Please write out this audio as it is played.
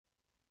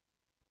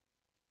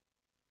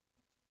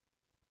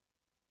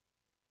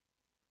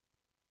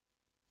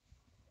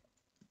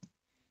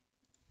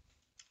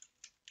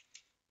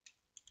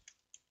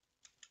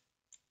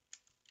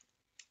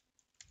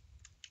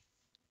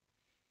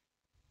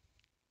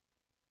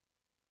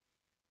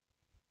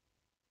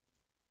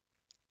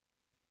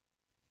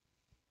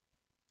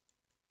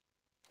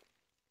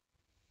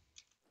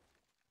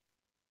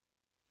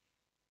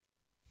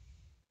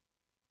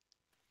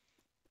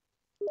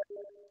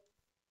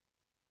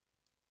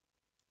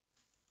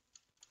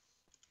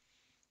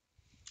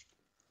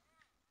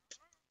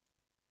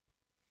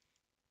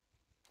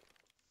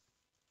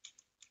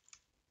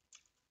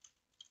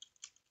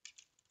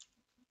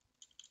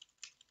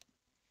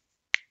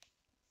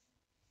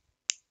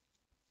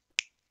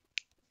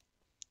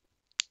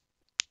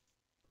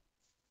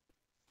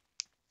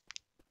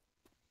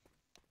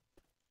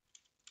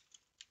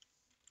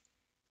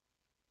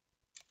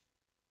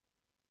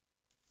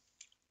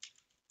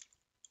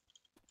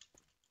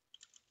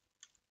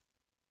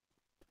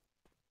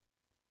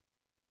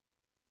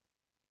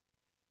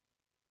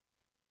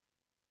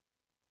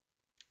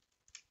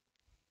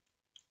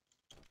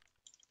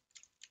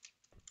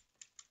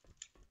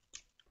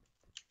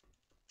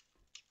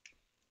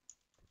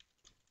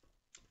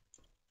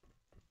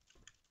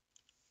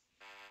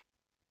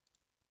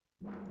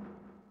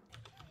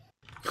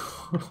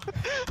Oh!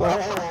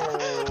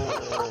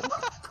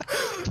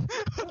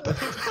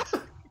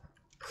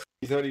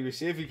 He thought he was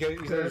safe. He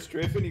started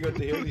strafing. He got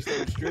the hill. He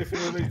started strafing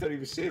and he thought he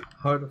was safe.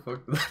 How the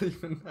fuck did that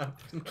even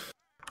happen?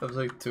 That was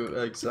like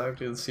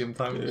exactly the same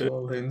time as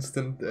well. The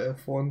instant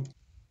F1.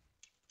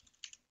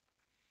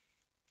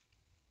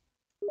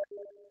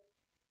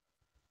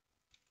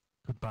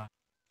 Goodbye.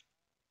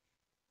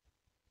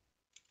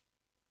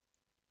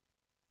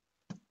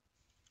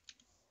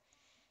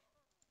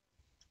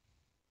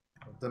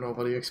 I don't know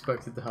what he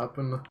expected to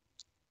happen.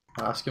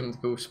 Ask him to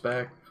go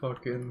spec,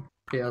 fucking.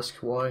 He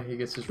asks why, he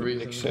gets his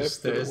reason, and just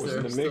stays there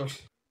and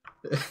stuff.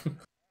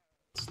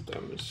 It's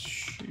dumb as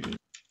shit.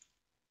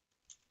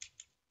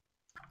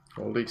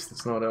 Well, at least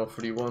it's not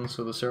L4D2,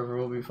 so the server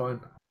will be fine.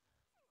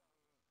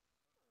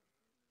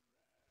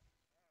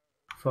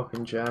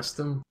 Fucking jazzed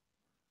him.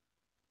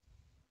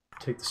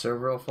 Take the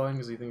server offline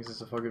because he thinks it's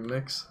a fucking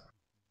mix.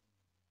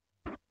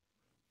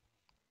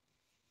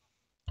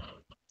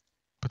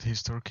 But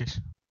he's Turkish.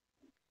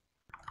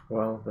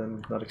 Well,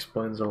 then that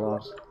explains a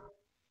lot,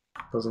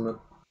 doesn't it?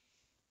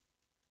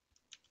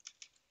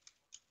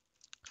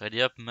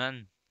 Ready up,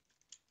 man.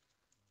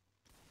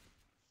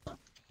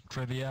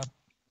 Ready up.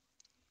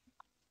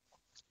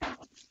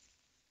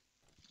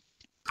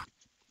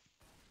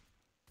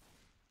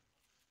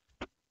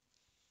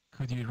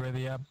 Could you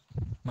ready up,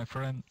 my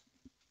friend?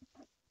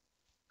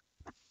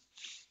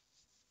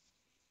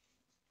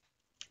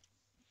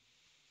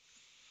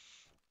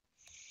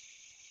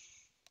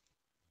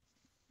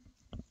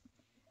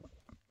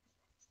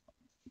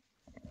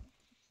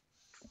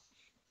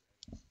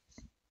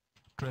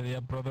 Ready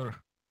up, brother.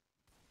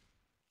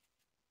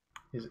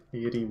 He's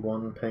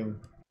 81 ping.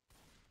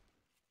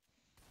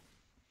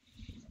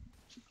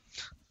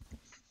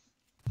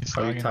 He's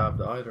Are you lagging.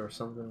 tabbed out or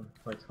something?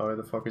 Like, how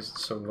the fuck is it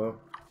so low?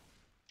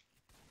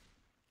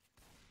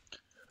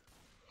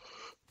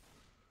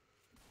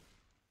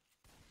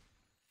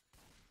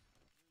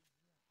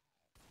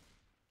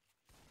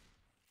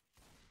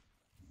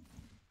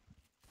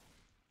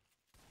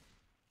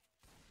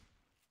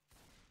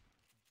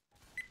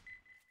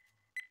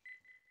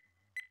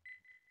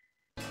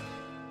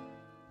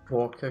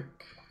 Wall kick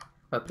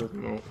at the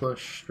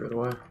push straight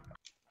away.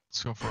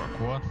 Let's go for a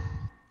quad.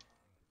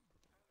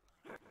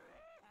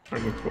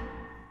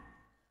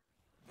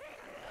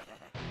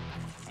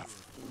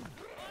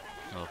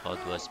 Oh, how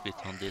do I spit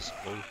on this,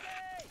 bro?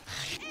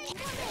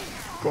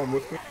 Come on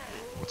with me.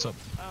 What's up?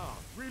 Oh,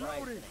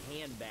 reloading!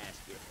 Hand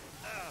basket.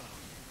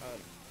 Oh,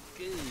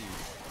 good.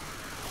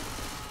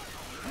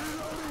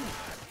 Reloading!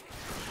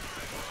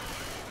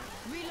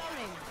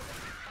 Reloading!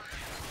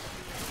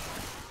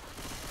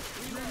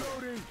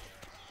 Reloading!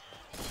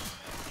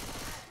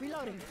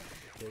 Reloading!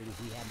 Dude, if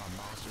we had my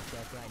monster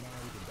truck right now,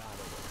 we could drive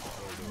over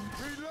all of them.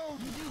 Reload!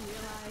 You do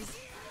realize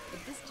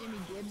if this Jimmy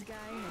Gibbs guy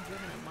had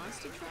driven a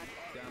monster truck,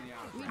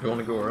 You want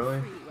to go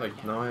early? Like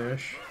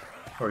now-ish?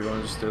 Or you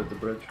want to just do it at the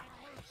bridge?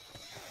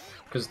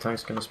 Because the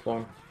tank's gonna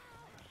spawn.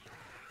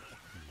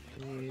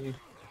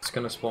 It's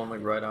gonna spawn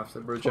like right after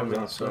the bridge, I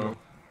mean, so...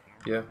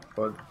 Yeah,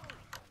 but...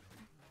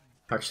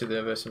 Actually they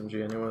have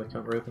SMG anyway, they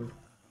can't rape him.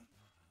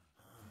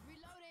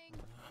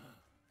 reloading!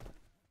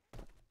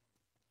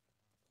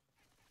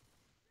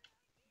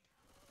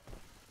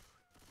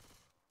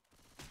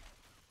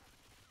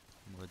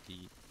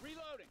 Ready.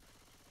 Reloading!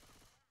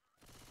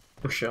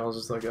 Michelle's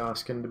is like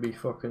asking to be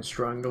fucking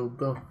strangled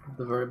though, at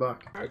the very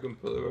back. I can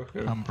pull it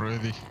up. I'm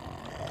ready.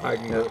 I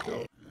can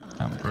go.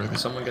 I'm ready.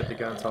 Someone get the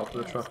guy on top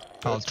of the truck.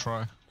 I'll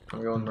try.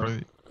 I'm going I'm now.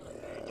 ready.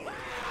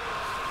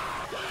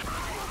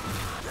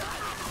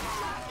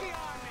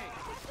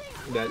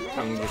 That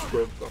tongue just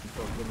broke off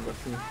fucking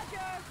nothing.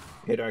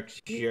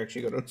 She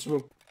actually got on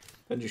smoke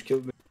and just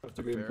killed me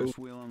after being pulled.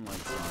 Wheeling like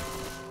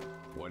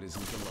what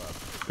isn't to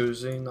love?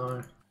 Uzi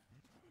now.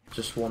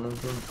 Just one of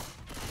them.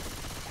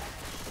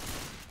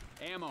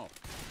 Ammo.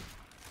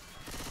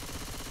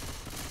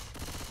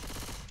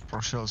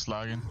 Rochelle's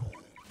lagging.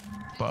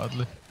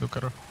 Badly. Look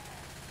at her.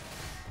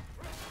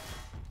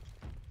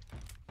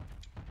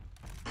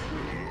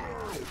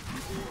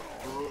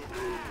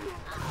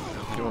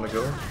 Do you want to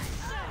go?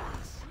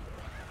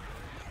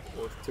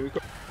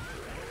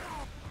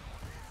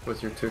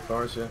 With your two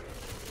cars, yeah.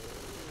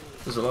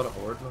 There's a lot of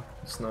horde now.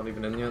 It's not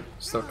even in yet.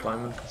 It's still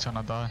climbing. It's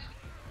gonna die.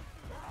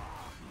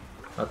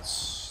 That's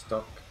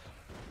stuck.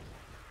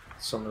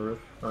 It's on the roof.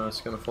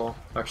 It's gonna fall.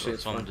 Actually,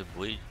 it's From fine. the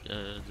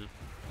the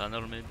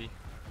panel, maybe.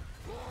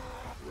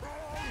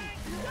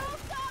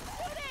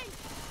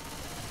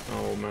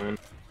 Oh man.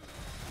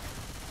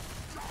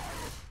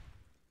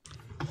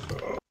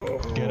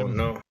 Get him.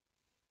 No.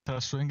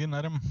 They're swinging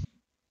at him.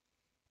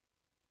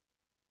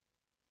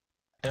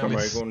 Am I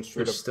Ellis. going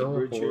straight There's up still the a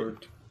bridge here?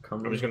 horde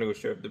coming. I'm just gonna go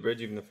straight up the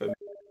bridge even if I...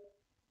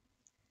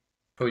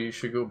 Oh, you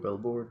should go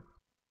billboard.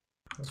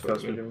 That's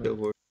what you mean.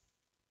 Billboard.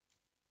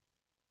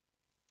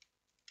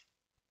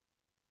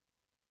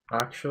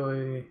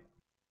 Actually...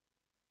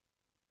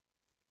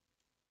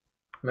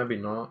 Maybe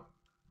not.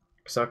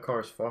 Because that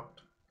car's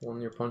fucked. The one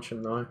you're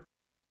punching now.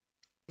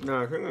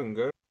 No, I think I can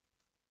go.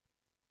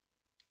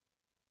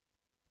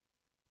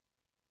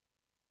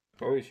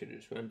 Oh, we should have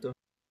just went though.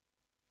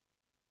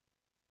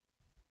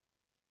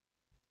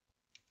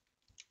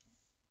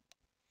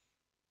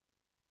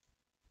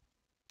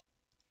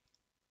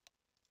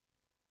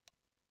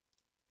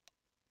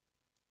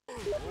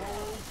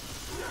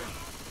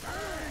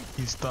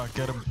 He's stuck,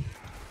 get him.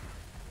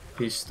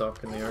 He's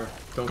stuck in the air.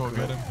 Don't Go come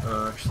get in.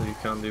 him. Actually, you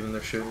can't even.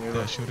 They're shooting you.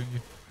 They're shooting you.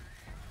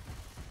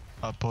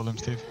 I'll pull him,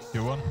 Steve.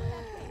 You won?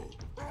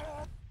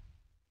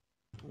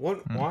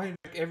 What? Why?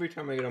 Like, every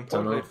time I get on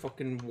point, I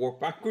fucking walk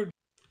backward.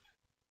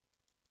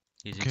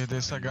 Okay,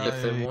 there's a guy.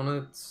 If they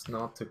wanted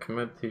not to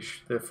commit, they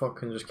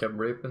fucking just kept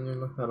raping you.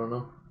 Like, I don't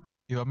know.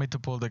 You want me to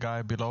pull the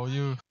guy below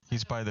you?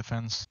 He's by the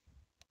fence.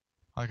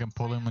 I can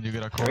pull him when you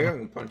get a I corner.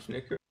 can punch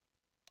Nicker.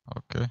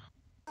 Okay.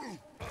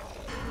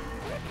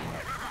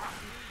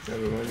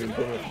 Never mind, you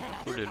put it.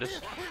 Who did this?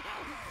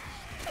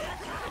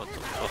 What the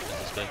fuck is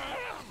this guy?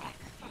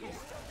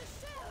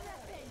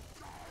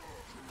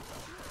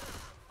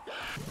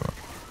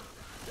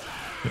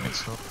 Getting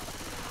slow.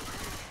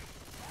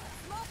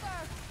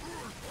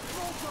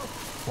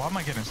 Why am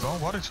I getting slow?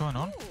 What is going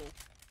on?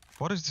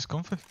 What is this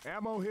comfy?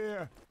 Ammo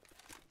here.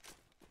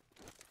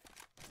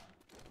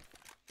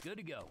 Good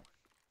to go.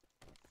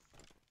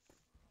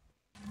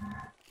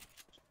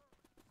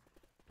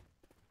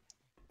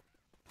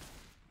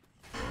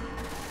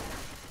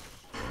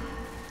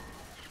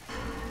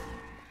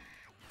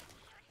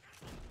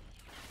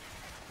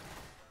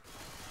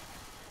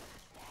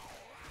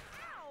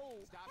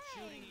 Stop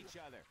shooting each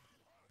other.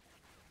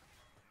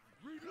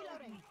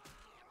 Reloading.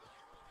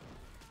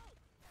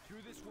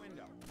 Through this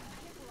window.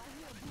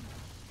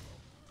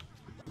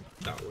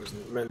 That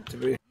wasn't meant to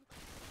be. Hey,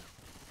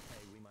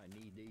 we might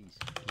need these.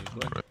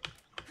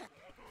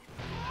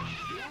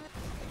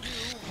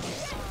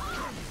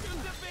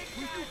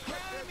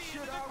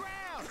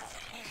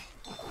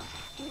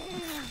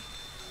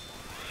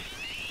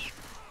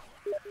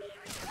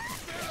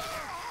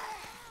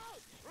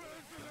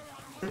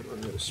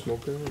 I'm not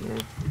smoking. No.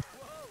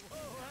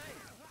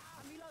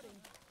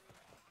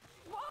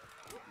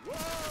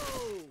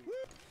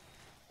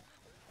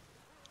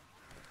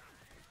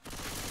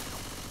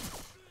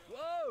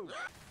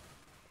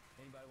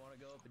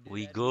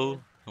 We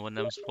go when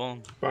them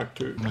spawn. Back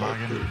to. Oh my,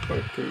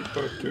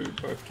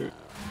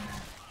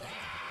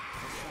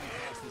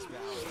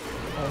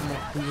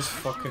 he just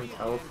fucking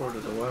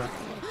teleported away.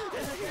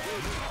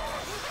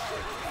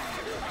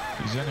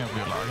 Is any of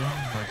you lagging?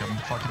 Like I'm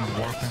fucking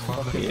warping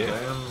about it?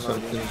 Yeah,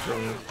 something's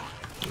wrong.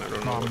 I don't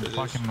know No, I'm what it is.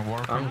 fucking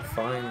warping. I'm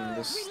fine.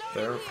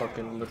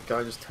 The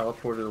guy just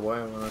teleported away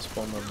when I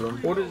spawned my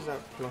broom. What is that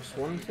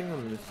 +1 thing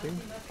on the thing?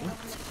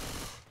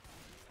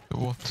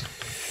 What?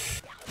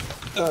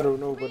 I don't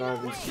know, but I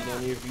haven't seen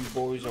any of you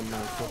boys on my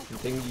fucking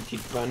thing. You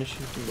keep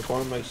vanishing from the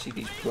bottom. I see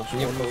these Can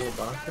you +1s. go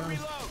back, guys?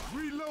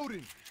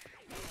 Reloading.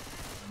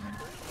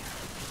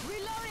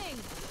 Reloading.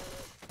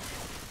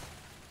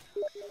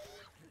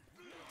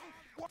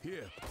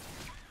 Here.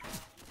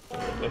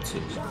 That's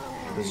it.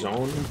 The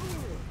zone.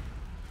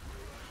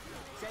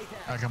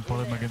 I can pull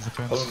him against the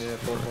fence. Oh yeah,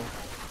 pull.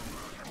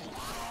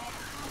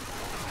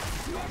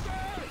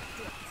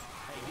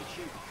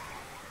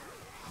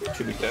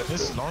 Should be tested.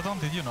 This slowdown,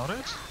 did you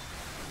notice?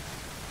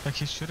 Like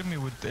he's shooting me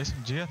with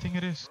SMG, I think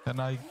it is, and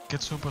I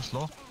get super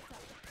slow.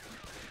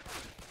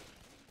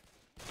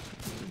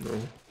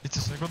 No. It's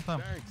the second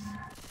time. Thanks.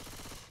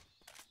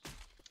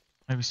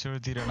 Maybe Siri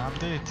did an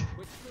update.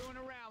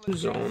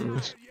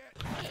 Zone.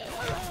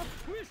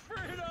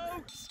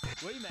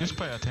 Just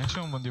pay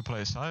attention when you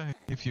play SI.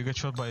 If you get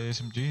shot by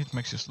SMG, it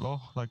makes you slow.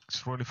 Like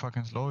it's really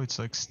fucking slow. It's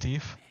like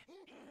Steve.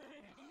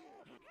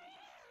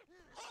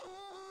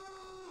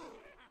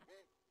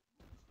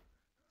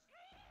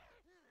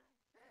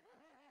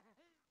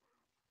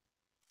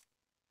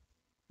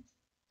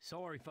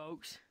 Sorry,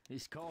 folks.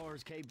 This car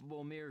is capable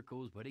of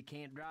miracles, but it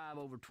can't drive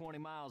over 20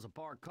 miles of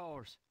parked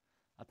cars.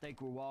 I think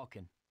we're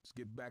walking. Let's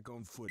get back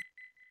on foot.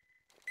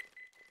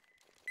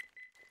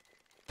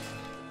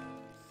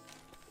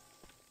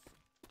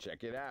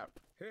 Check it out.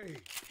 Hey,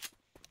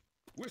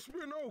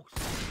 Whispering Oaks.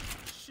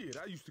 Shit,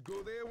 I used to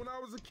go there when I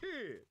was a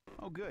kid.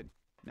 Oh, good.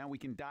 Now we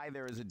can die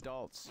there as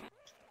adults.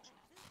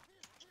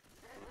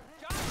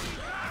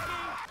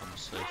 I'm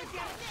safe.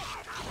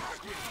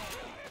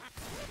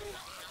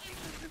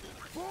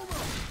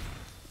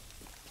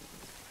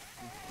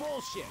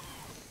 Bullshit!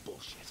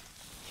 Bullshit.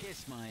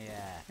 Kiss my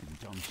ass,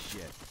 dumb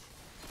shit.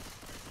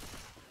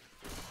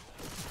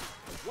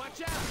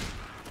 Watch out!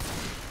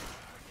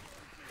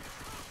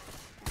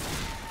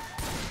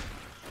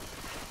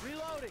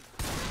 Reloading!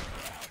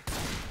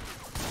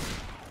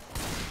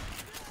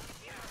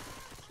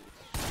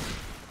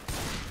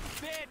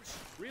 Bitch!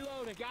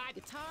 Reloading, God!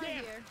 Guitar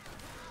damn. here.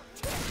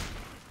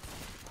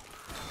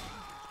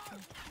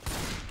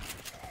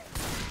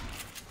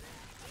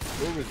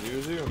 What was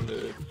Uzi on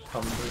the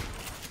Humber.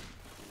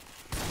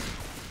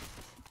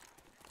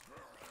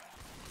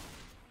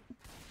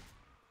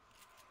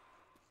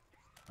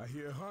 I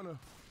hear Hunter.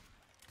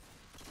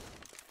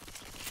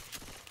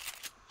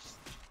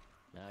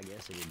 I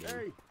guess it would do.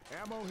 Hey,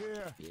 ammo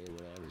here. Yeah,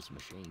 whatever. It's a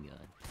machine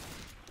gun.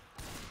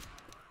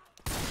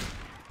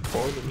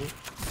 4, didn't it?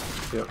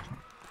 Yep.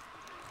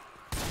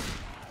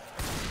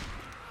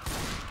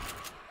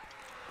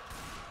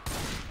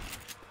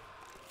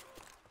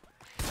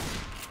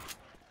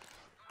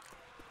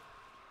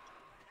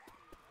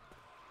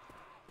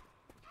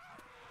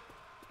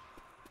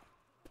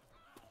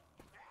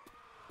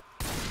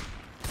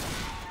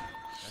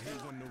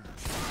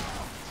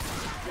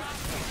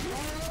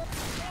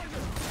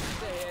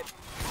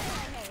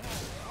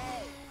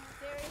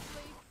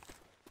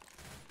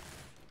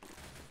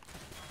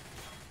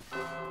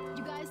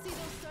 You guys see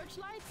those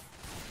searchlights?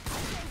 I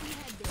say we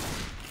head there.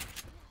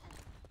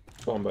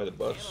 Spawn by the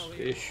bus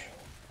ish.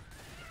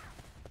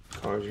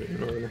 Cars are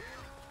in order.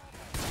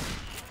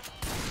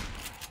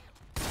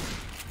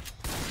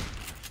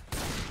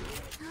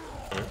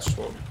 Alright,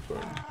 swap.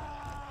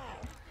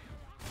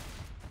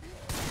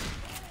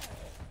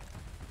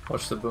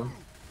 Watch the boom.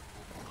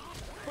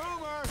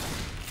 Boomer!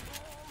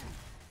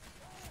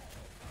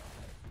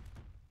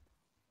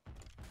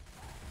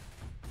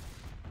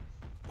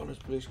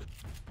 Honest, please.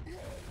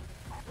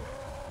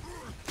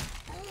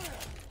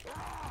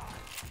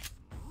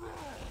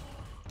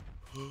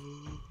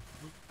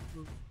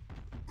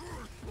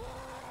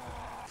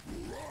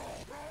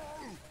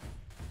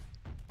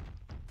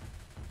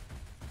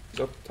 He's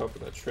up the top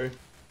of that tree.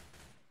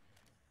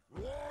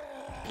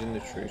 He's in the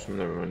tree, so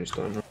never mind, he's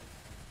down.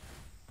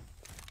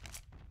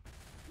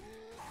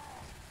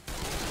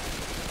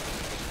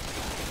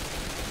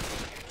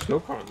 There's no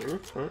car on the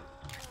roof, right?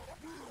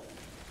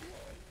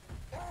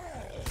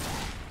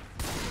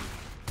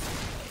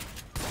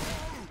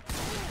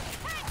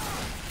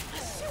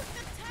 Shoot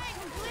the tank,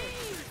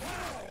 please!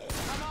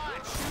 Come on,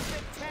 shoot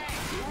the tank,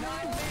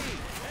 not me.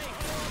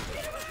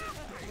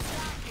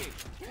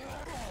 Hey,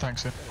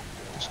 Thanks, in.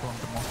 Just go on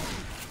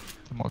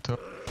the motor.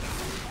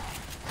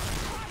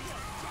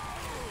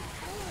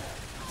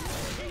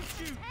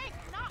 Tank,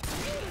 not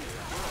me!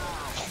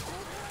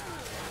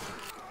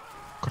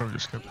 Could have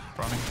just kept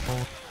running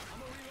forward.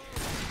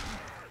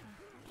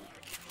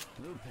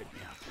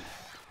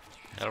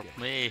 Help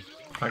me.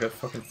 I got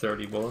fucking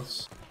 30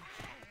 bullets.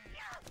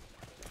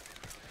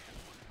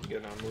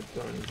 Get ammo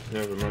done.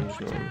 Never mind, there's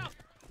no ammo.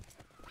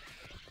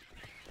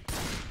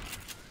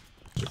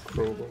 There's a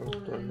crowbar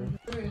down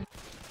there.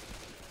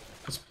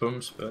 It's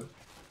boom spit.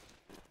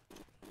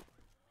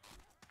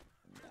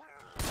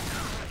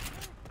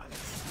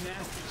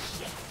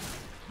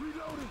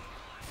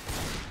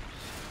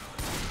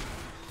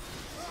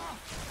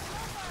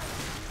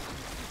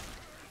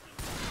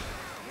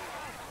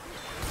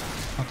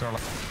 Hunter,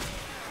 like,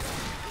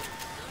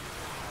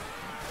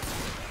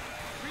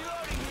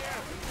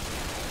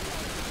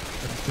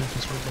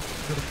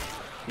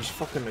 He's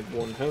fucking like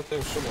 1 health,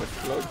 there's so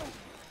much blood.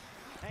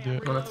 yeah. I'm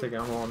gonna take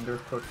ammo under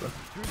quickly.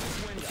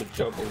 It's a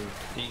double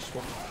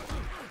D-swap.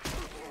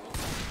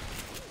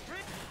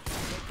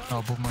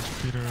 No, boom much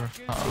Peter.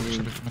 Actually,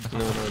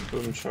 No,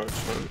 boom charge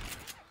on.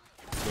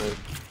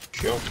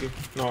 Jockey.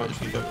 No,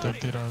 actually,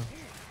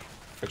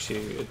 actually,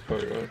 it's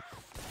probably right.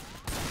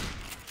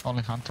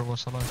 Only Hunter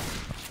was alive.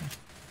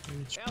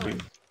 It should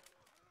be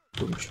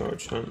boom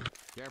charge on.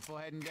 careful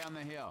heading down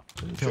the hill.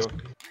 And Yes.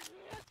 jockey.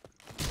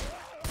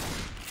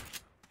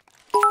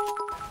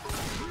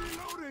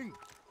 Reloading!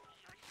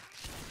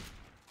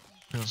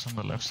 He was on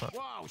the left side.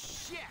 Whoa,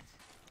 shit!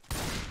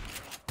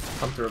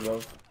 Hunter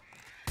above.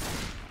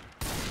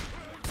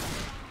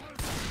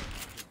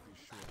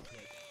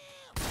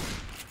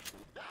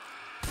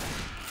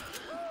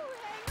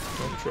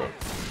 Don't drop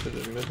to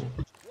the middle.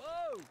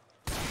 Whoa!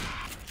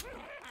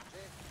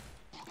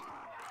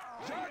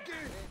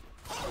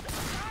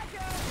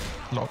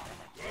 Low.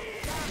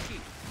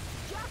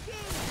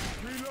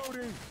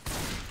 Reloading!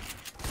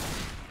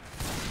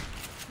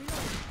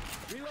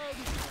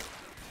 Reloading!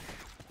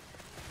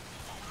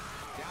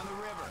 Down the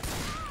river.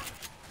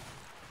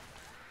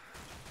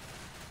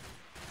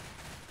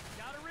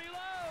 Gotta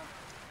reload!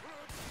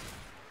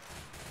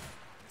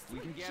 We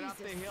can get up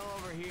the hill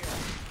over here.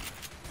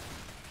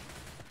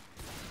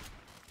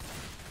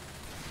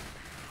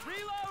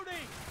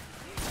 Reloading!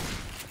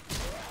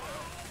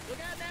 Look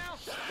out now!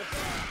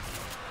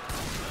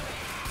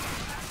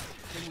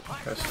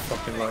 Guy's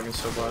fucking lagging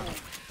so bad.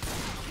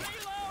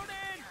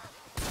 Reloading!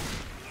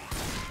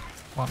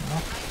 One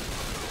more.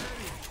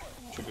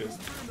 Should be.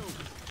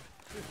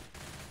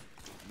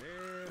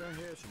 Man, I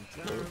had some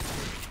time.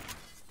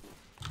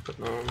 But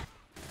no.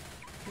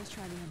 Let's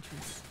try the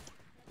entrance.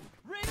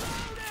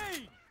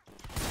 Reloading!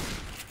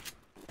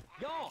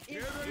 Go!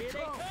 Here they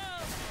come!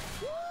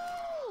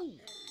 Woo!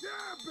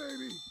 Yeah,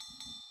 baby!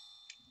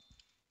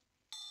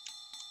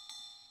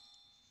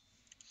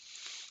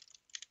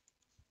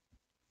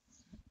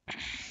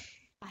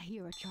 I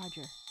hear a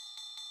charger.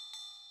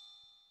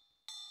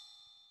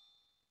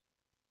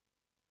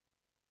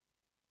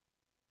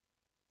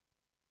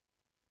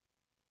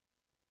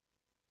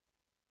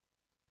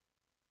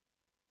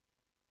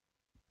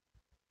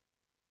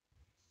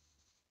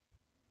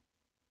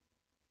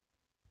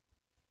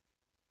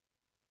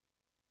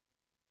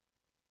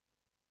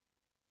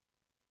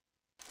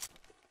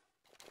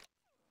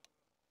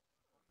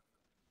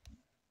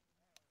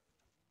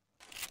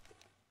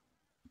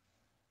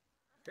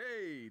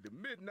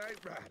 Midnight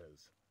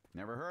Riders.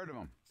 Never heard of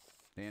them.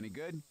 They any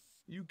good?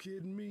 You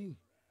kidding me?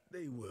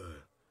 They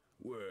were.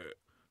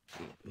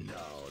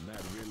 No,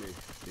 not really.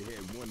 They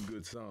had one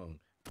good song.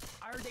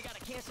 I heard they gotta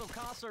cancel a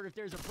concert if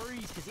there's a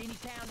breeze, because any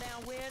town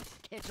downwind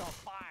catch on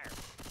fire.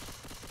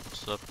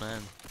 What's up,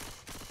 man?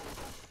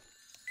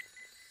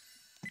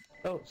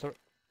 Oh, sorry.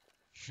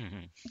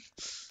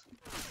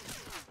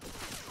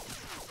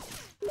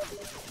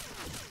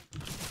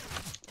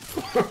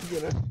 I'm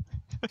gonna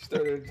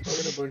started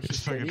talking a bunch of It's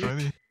fucking Chinese,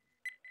 ready.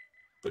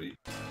 but he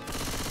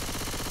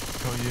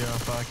Kan je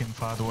fucking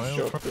vader wel?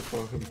 shot the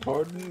fucking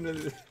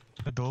pardon.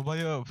 Door bij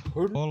je op.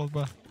 Pardon? All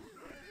op.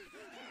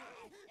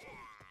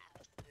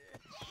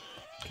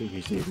 Can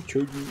you see the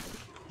children?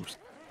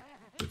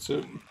 That's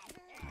it. I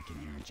can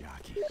hear a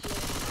jockey. We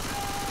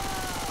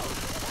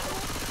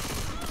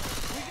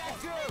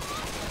got two!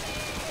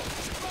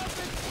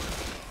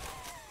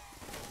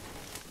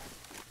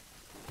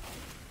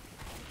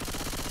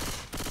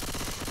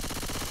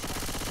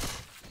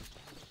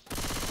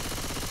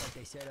 Like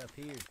they set up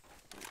here.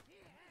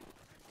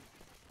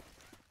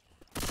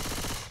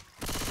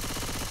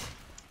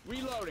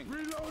 Reloading.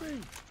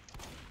 Reloading!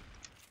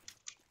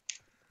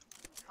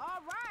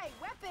 All right,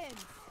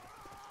 weapons.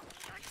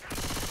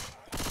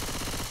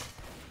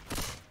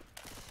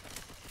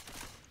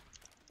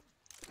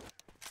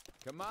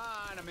 Come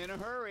on, I'm in a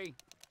hurry.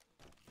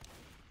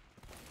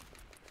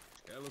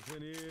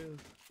 Elephant ears,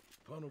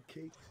 funnel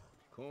cakes,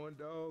 corn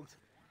dogs.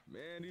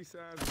 Man, these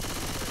signs are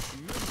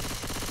familiar.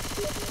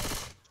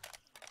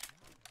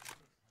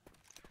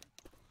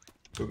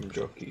 Boom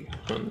jockey.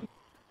 Hunt.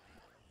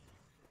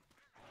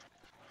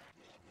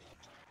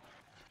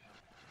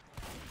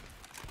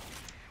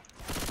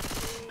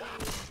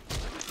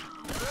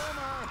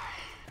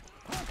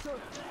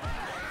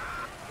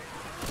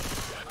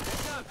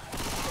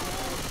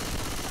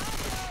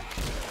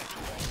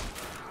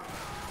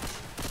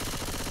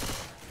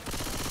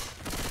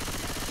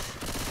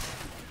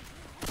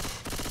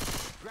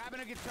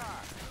 Grabbing a guitar.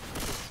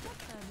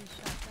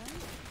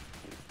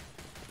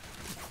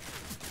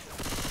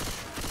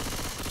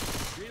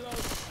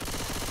 Reload.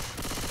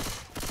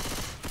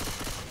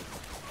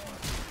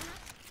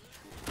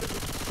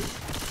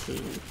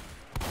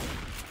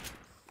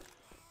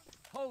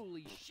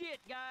 Holy shit,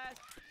 guys!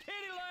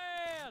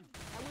 Kittyland!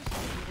 I wish I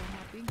were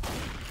happy.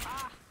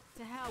 Ah,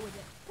 to hell with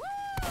it. Woo!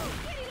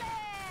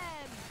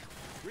 Kittyland!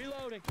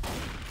 Reloading.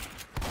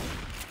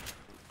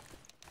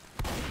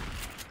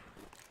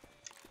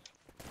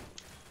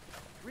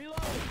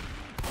 Reloading.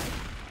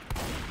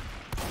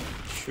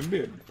 Should be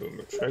a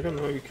boomer. I don't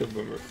know you kill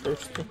boomer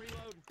first. Though.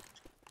 Reloading.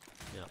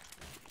 Yeah.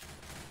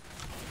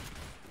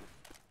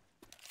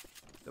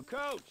 The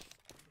coach.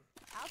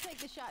 I'll take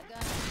the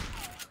shotgun.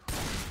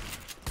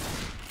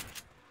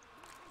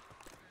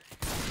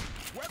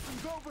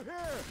 Weapons over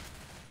here!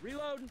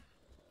 Reloading.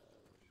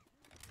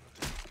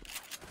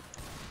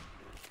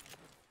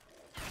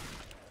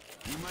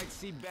 You might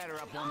see better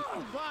up on the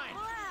fine.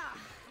 Ah!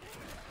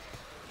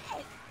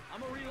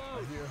 I'm a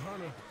reload. Here,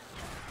 Hunter.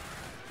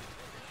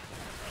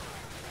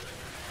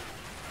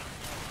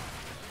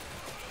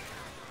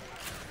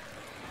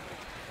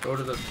 Go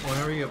to the,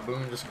 whenever you get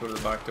boom, just go to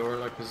the back door,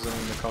 like this is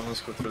in the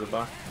comments, go through the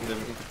back, and then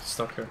you get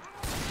stuck here.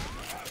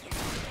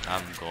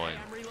 I'm going.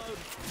 I'm reloading.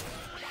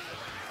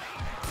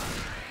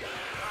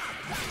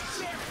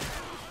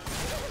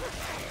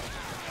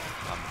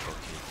 I'm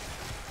joking.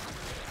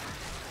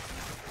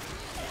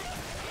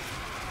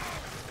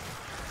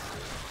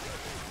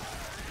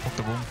 Op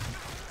de boom.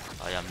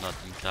 I am not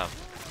in cloud.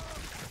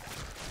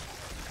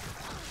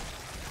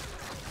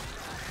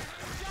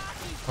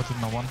 Wat is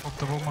nou one op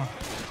de boom?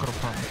 Krop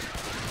gaan.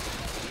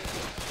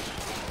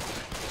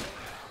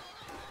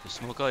 The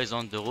smoker is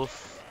on the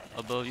roof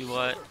above you,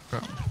 right?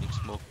 Okay. Big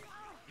smoke.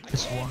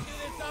 It's one. Do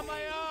this on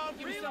my own.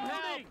 Give me some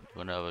help.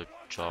 Gonna have a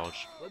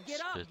charge. Well, get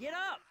up. Split. Get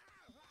up.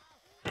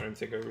 I don't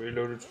think I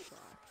reloaded.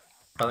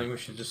 I think we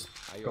should just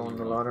go on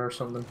the ladder or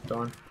something,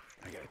 darn.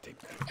 I gotta take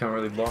that. You can't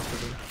really block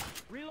it.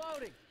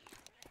 Reloading.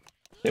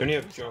 They only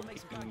have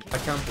jockey. I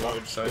can't block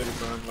beside you,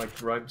 Brian,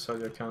 like right beside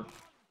you, I can't.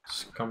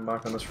 Just come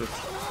back on this roof.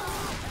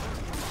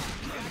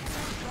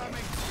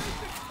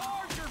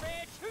 Charger,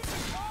 man. Shoot the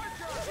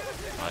charger.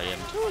 I am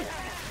too.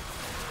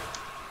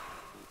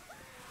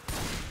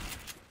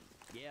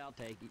 Yeah, I'll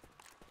take it.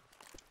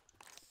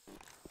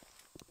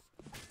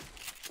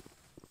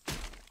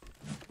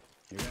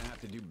 You're gonna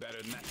have to do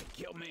better than that to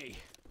kill me.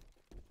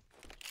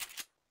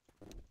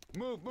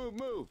 Move, move,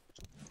 move.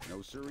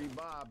 No siree,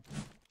 Bob.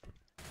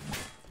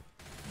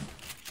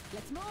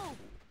 Let's move.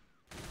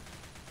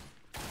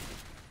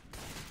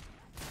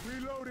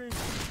 Reloading!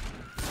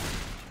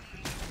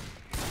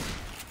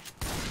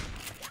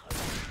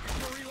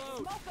 I'm a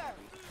reload. Smoker.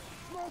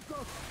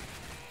 Smoker!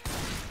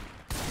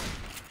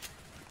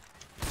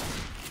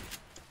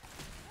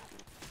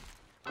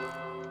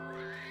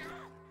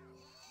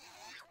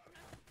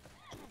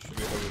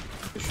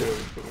 Should have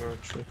a boomer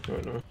actually.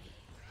 Right now.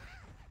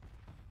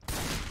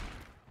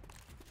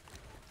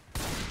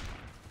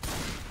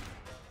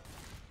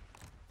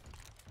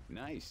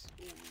 Nice.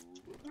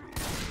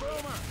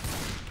 Boomer!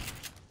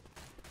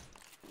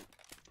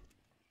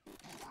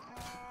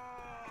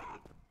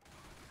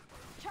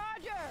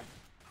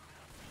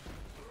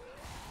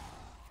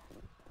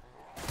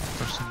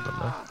 on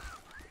the left.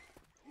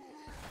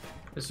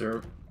 Is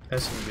there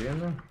SMG in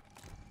there?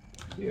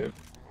 Yeah.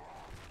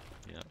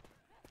 Yeah.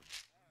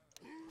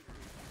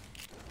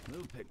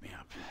 Move, pick me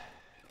up.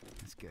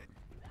 That's good.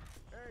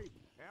 Hey,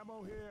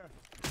 ammo here.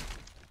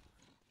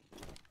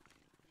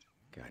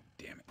 God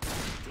damn it.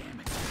 Damn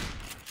it.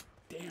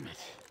 Damn it.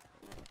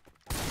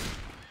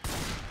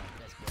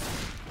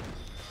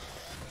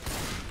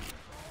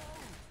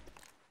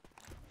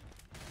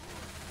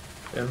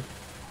 Yeah.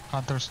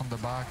 Hunters on the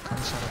back,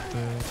 inside of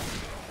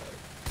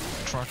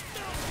the truck.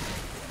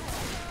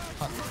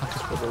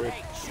 Hunters for the rig.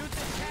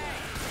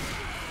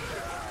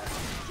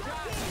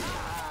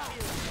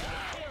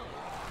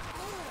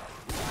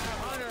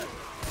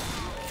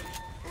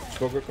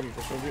 Smoker coming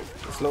for some you.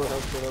 Slow it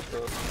up, slow it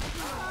up.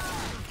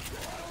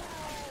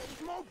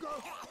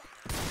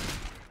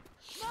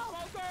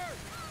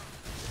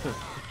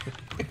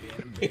 Get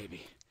him,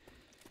 baby.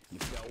 You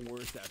felt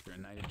worse after a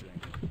night of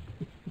drinking.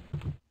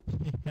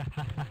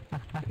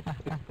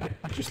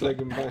 Just like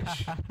in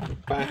Bash.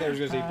 I was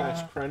gonna say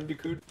Bash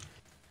Bandicoot.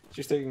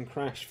 Just like in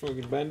Crash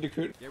fucking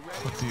Bandicoot.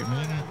 What do you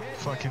mean?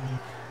 Fucking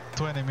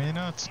 20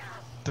 minutes?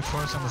 The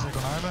first and the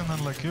second island,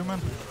 and like human?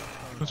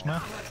 Who's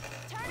man?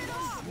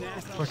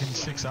 Fucking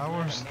 6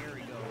 hours.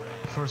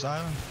 First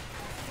island.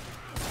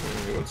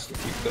 He wants to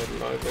keep that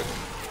alive. Like.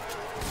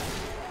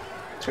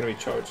 It's gonna be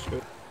charged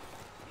too.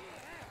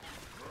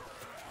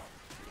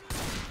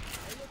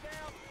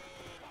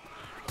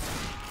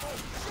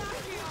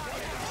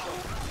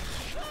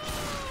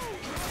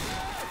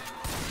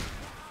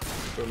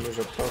 There's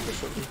a pub or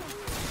something.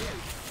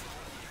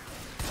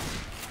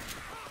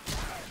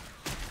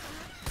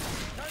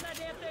 Turn that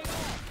damn thing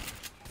off!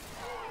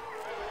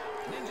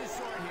 Ninja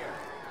sword here.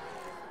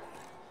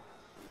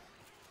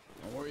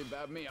 Don't worry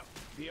about me. I'll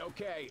be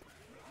okay.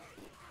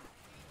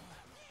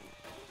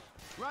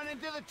 Run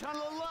into the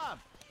tunnel of love.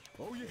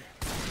 Oh yeah.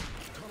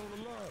 Tunnel of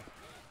love.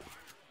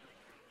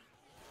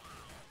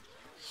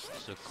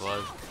 C'est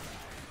quoi?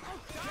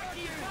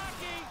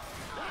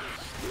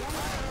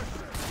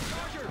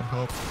 I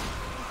hope.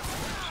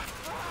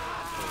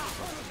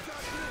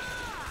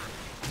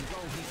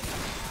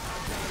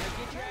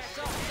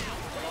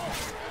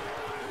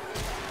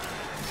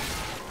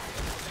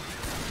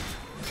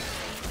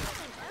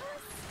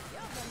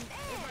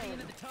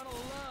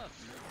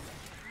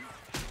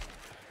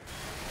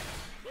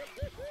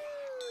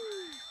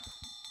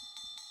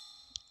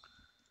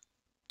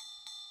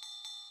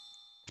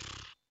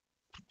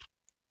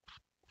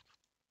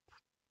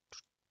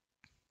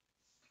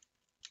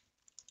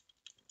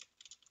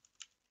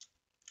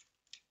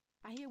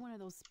 I hear one of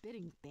those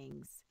spitting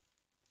things.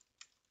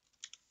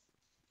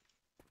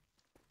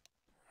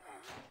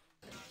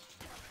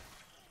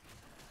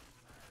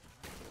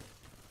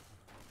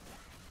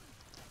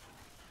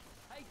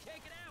 Hey,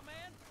 check it out,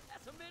 man.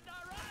 That's a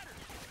Midnight Rider.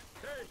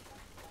 Hey,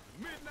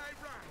 Midnight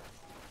Riders.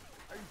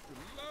 I used to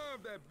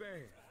love that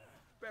band.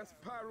 Best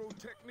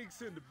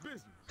pyrotechnics in the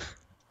business.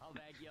 I'll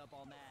back you up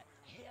on that.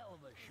 Hell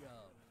of a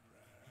show.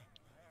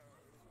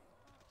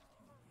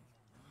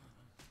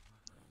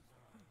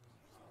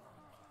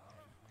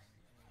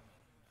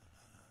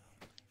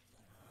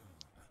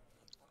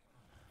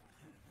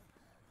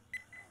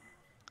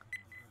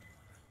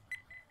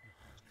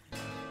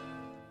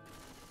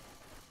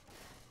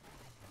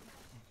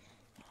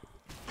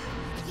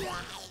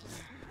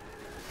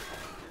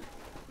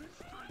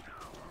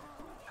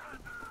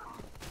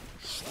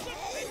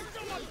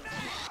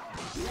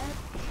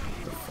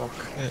 Fuck.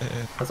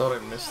 I thought I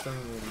missed him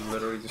and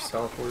literally just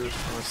teleported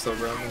and I still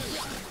grabbed him.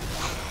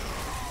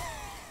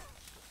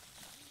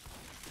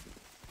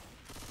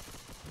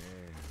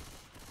 Man,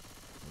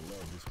 I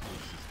love this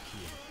place's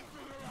kid.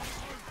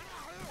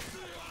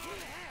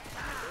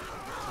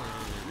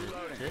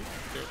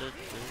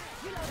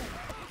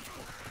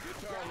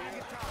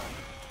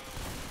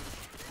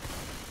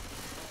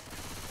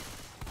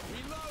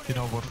 You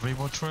know what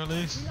Revo Trail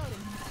is?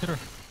 Peter.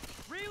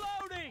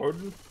 Reloading!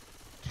 Pardon?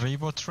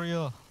 Revo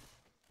Trail.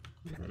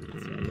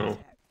 No.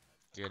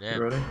 Get You in.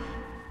 ready?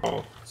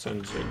 Oh,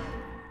 sounds good.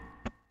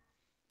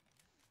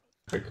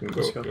 I can go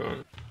Let's if go. you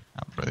want.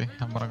 I'm ready.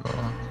 I'm gonna go.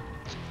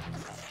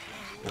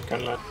 I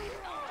can not.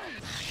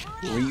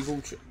 Revo.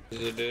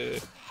 Is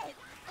it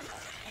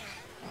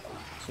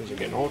sounds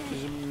like an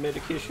autism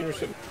medication or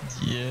something?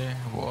 Yeah,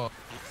 what?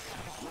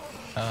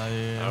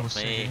 I was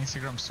me. checking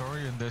Instagram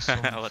story and there's some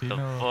What the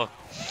female fuck?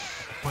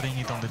 putting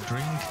it on the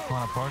drink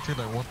on a party,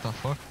 like what the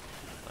fuck?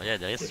 Oh yeah,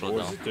 there is What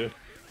does slowdown. it do?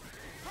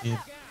 It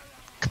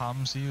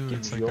calms you,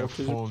 Gives it's like you a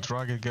autism? full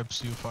drug, it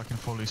gets you fucking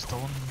fully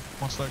stoned,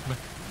 most likely.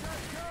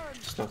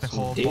 It's not The some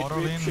whole date bottle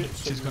rape in, shit,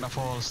 she's something? gonna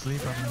fall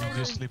asleep and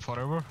you sleep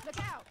forever. Look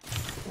out!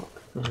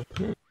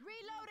 Reloading!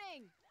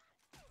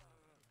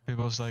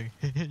 People's like,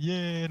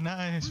 yeah,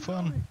 nice,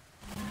 fun.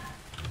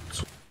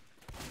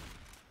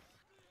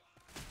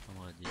 Come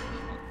on, dude.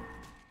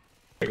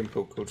 I can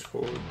pull coach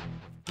forward.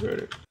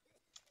 Ready.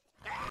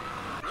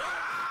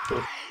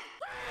 Go.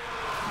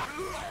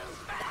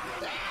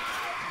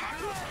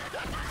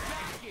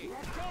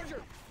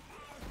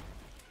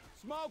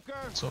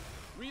 Smoker! So,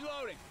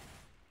 Reloading!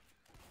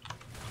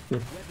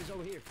 Weapons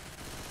over here.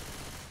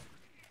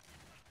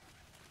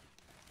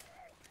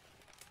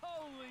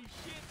 Holy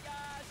shit,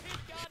 guys! Hit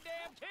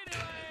goddamn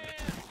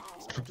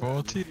Kittyland!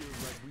 Reported.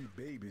 Feels like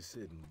we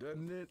babysitting,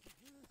 doesn't it?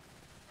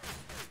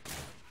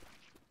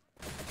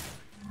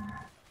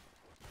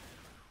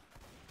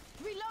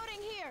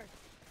 Reloading here.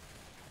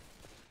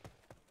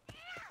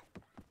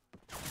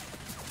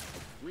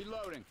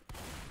 Reloading.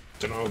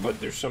 Don't know, but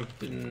there's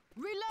something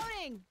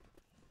Reloading.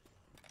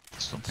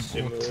 Something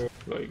similar.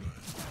 Like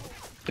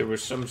there were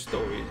some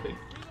stories,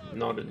 like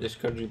not in this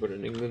country, but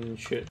in England and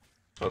shit.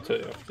 I'll tell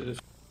you after this.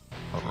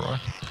 Alright.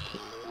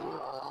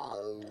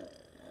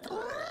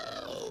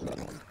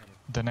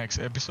 The next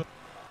episode.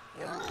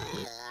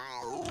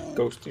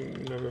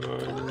 Ghosting, never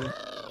mind.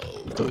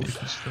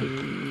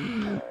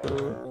 Ghosting.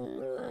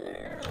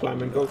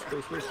 Climbing ghost.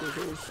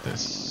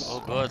 This. Oh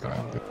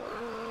god.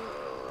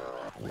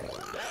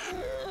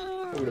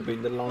 It would have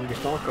been the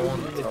longest knockout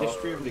in the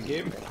history of the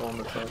game. Go on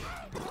the top.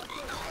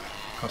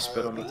 I'll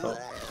spit on the top.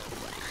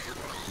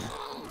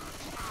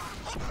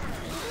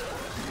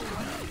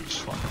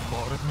 Just fucking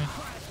bothered me.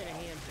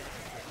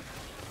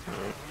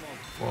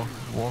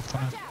 Walked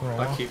on it for a I'll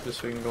while. keep this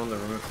so we can go in the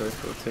room if they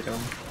go take on.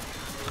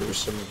 There were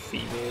some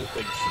females,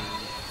 like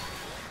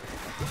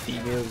some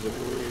females that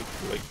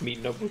were like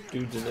meeting up with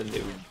dudes and then they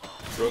would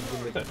drug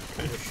them with that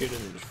kind of shit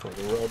and just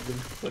fucking rob them.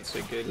 That's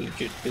like a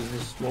legit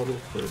business model.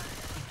 But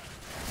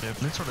Yeah,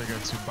 it literally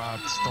gets you bad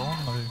stone.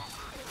 Like,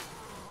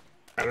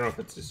 I don't know if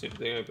it's the same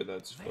thing, but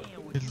that's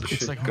fucking it's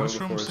should like go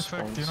mushrooms before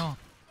it effect, you know?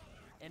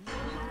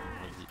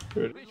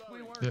 good.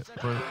 Yeah,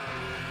 right.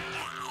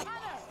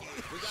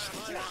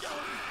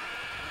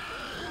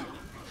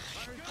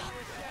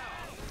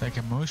 Like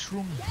a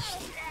mushroom?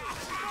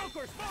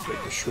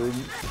 Like a shroom.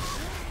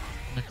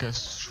 Like a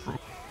shroom.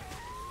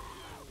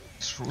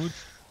 Shroom?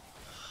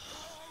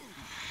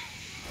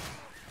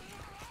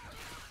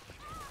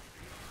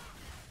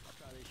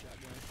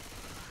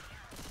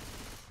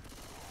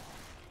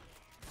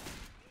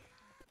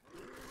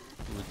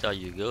 Well, there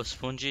you go,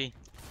 Spongy.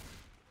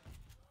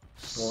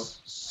 What?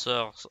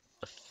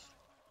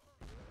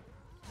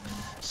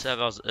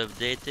 Servers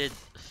updated,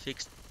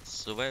 fixed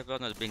survivor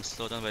not being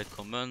slowed down by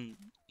command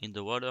in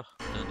the water,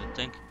 in the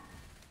tank.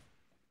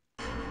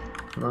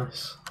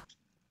 Nice.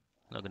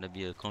 Not gonna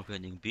be a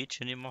complaining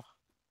beach anymore.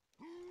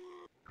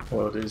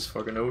 Well, it is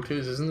fucking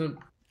OTs, isn't it?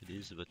 It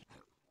is, but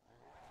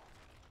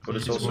But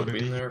it's It is also what it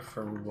been is. there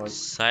from like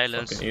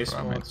silence, fucking ace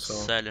mode, so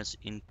silence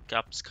in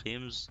cap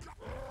screams,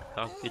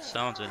 heartbeat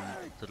sounds, and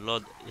the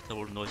loud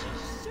interval noises.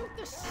 Shoot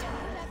the shit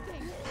out of that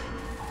thing.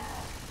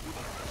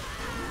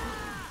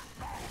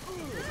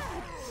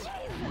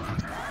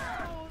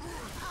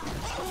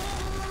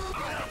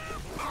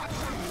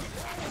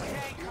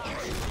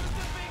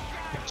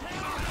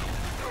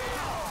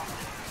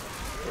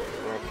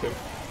 Rock him.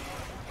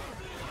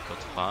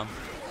 Got farm.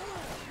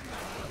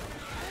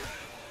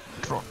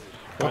 Drop.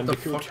 what the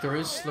Bandicoot. fuck? There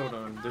is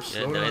slowdown. There's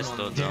Yeah, there is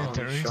slowdown slowdown. on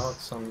There is.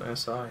 shots on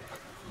SI.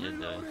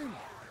 Yeah,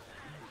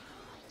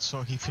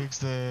 So he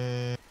fixed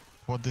the...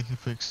 What did he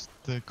fix?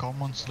 The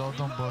common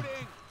slowdown, but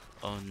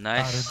oh, added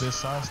nice. the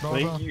size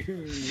Thank slowdown.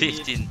 you.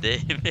 15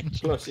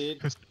 damage. Plus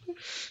 8.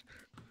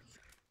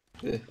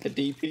 The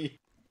DP.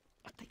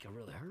 I think I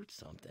really heard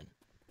something.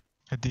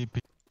 A DP.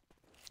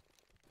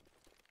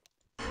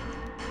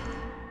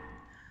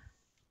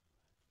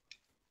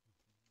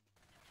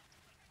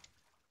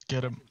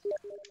 Get him.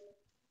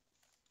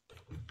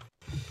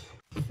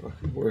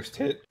 Fucking worst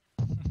hit.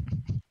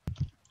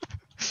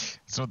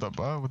 It's not that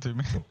bad, what do you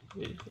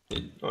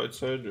mean?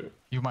 Outside or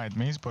You might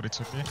miss, but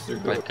it's okay. they're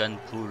I good. can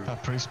pull.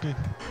 At pre-speed.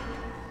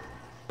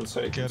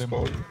 Outside Get can him.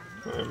 spawn.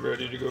 I'm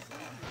ready to go.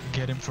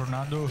 Get him,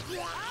 Fernando.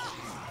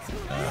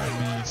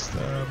 I missed.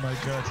 Oh my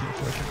god, he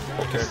fucking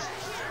missed. Okay.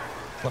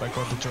 But I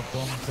got the job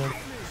done. But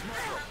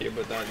Yeah,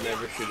 but that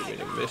never should have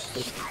been a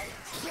miss.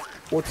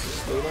 What's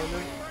the slowdown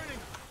there?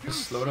 The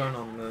slowdown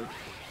on the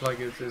like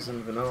it is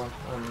in vanilla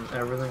on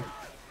everything.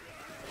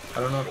 I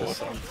don't know if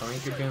it's on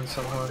tank again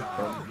somehow,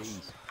 but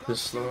there's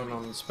slowdown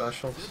on the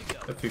specials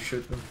if you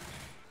shoot them.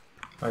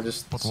 I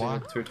just But seen why?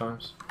 it 2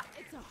 times.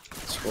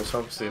 It's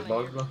obviously a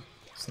bug, but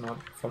it's not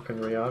fucking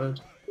re-added.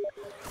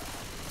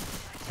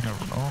 you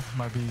never know.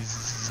 Maybe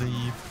Z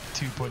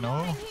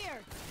 2.0. Here.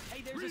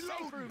 Hey, there's a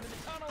safe room in the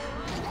tunnel.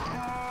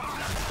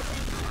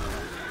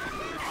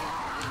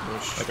 Oh,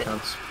 I shit.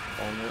 can't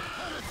spawn it.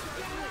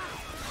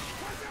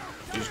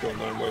 He's going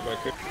down way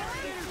back here.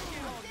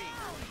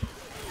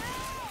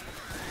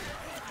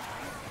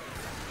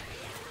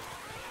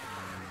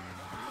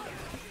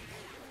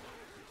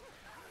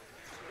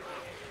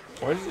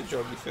 Why does the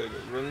jockey feel like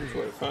it runs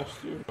way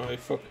faster? I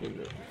fucking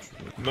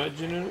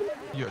imagine it.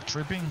 You're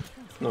tripping.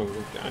 No,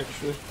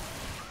 actually.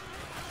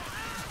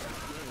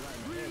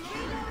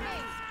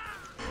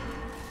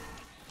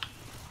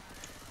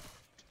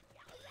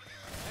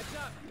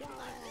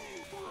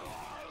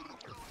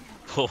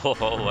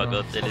 Oh, I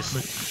got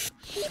this.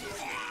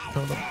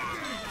 Hold up.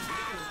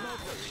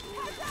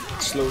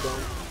 Slow down.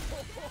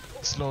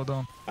 Slow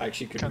down. I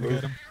actually couldn't Can't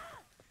move. get him.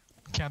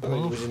 Can't Oh, he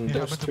move. was in He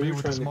dust happened to be too,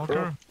 with the trying to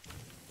smoker.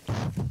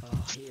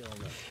 hell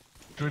no.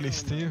 Really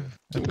Steve.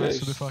 Some It plays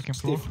to guys the fucking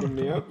floor. stiffening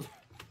me up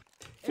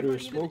through a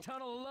Everybody into the smoke.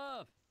 tunnel of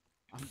love.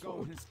 I'm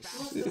going as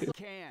fast as I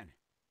can.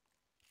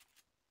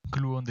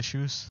 Glue on the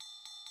shoes.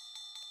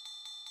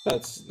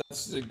 That's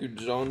a good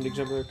zone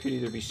example. It could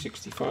either be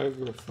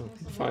 65 or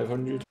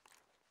 500.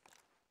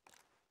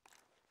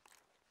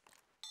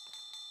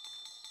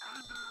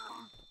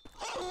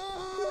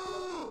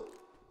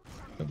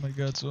 Oh my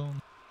god,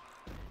 zone.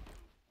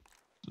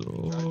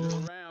 Turn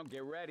Zone. around,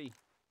 get ready.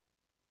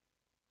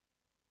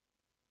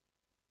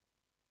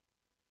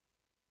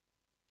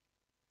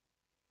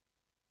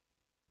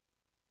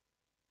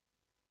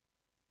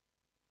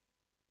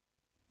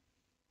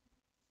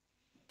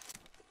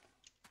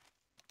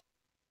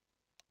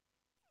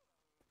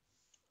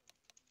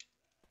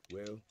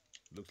 Well,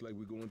 looks like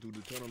we're going through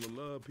the tunnel of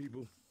love,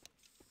 people.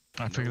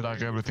 I feel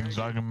like everything's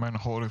lagging, man.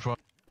 Holy fuck.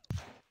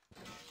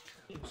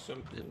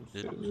 Something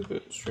feels a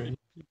bit strange.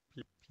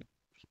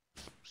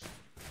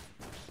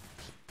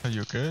 Are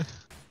you okay?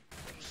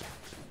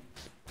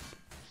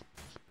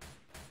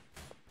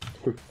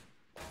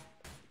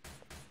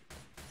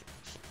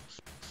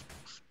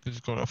 He's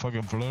got a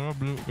fucking flare up,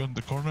 look in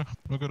the corner.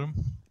 Look at him.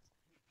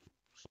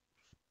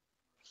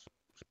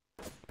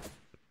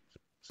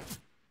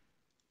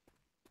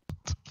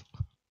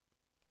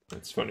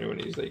 It's funny when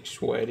he's like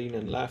sweating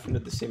and laughing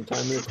at the same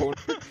time in the corner.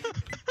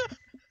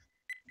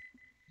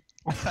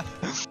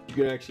 You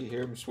can actually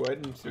hear him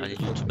sweating through I the need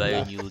to fucking buy a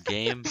laugh. new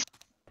game.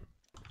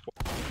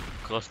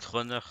 Ghost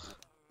Runner.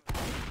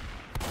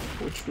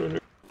 Which runner?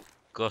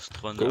 Ghost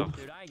Runner.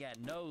 Dude, I ain't got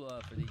no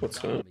love for these What's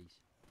that? zombies.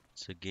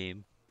 It's a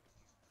game.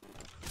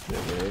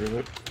 Never heard of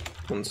it.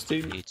 On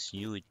Steam. It's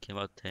new, it came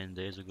out 10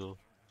 days ago.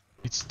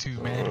 It's 2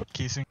 men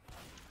kissing.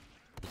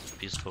 It's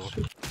peaceful.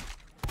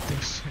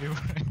 They're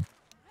shivering.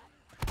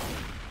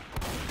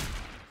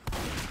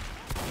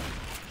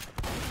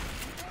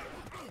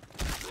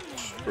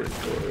 Sprint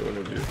or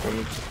whenever you're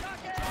coming.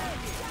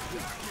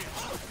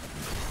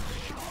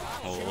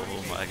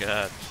 Oh my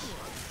god.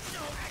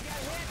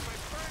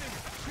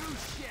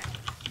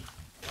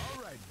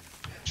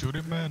 Shoot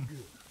him, man.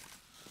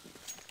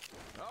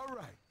 All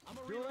right,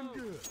 doing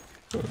good.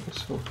 Oh,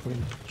 that's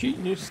fucking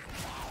genius.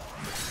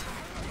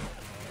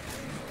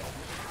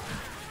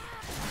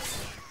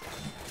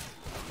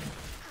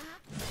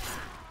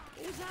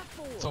 Who's that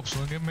for? Stop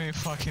swinging me,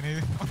 fucking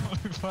idiot.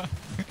 Holy fuck.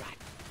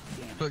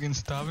 Fucking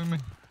stabbing me.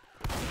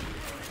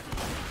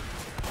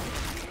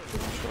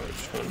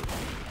 Charge hunt.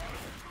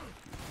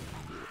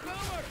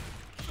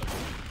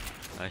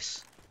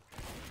 Nice.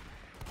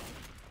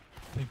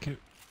 Thank you.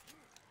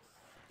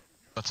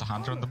 That's a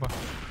hunter on the back.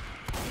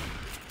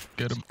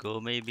 Get him. Go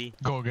maybe.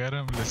 Go get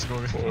him. Let's go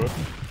get him.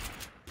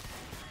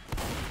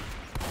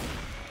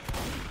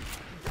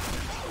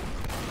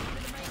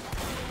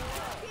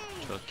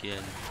 Chuck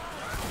in.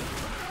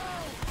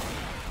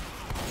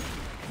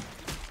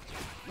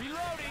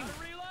 Reloading!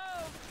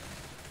 Reload!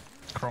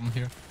 Chrome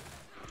here.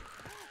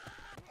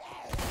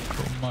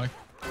 Chrome Mike.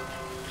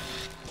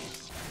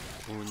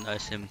 Oh,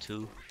 nice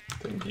M2.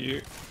 Thank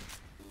you.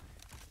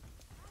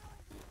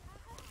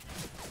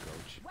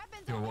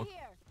 Weapons Yo, over what? here.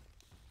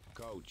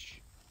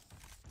 Coach.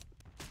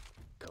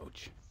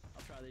 Coach.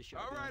 I'll try this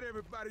All shotgun. right,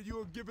 everybody, you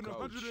are giving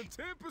Coach.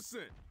 110%.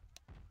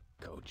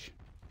 Coach.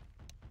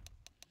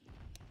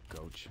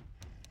 Coach.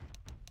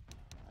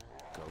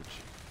 Coach.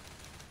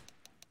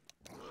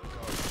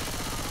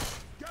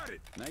 Got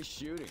it. Nice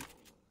shooting.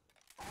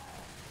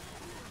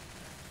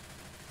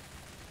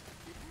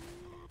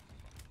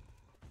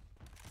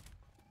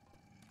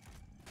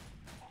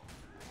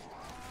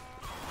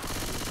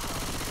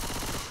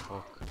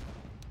 Fuck.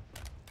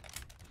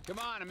 Come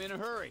on, I'm in a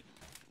hurry.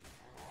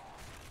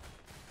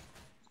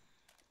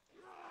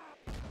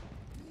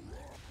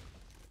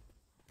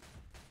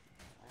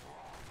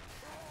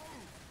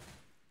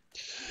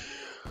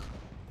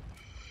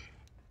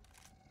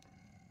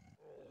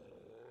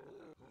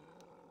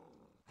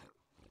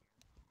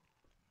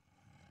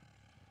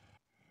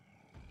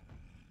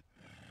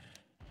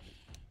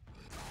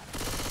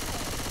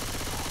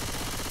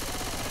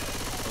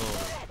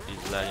 Oh,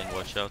 he's lagging,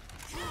 watch out.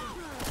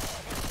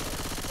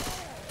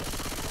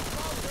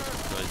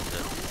 No, he's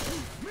dead.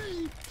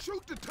 Me,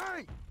 shoot the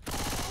tank.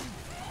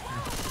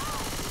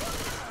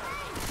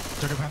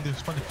 Check him handy,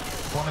 Spongy.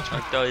 One HP.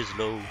 That guy is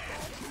low.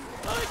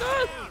 Oh my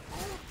god!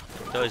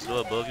 That guy is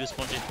low above you,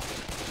 Spongy.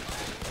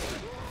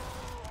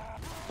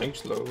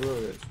 Thanks, Laura.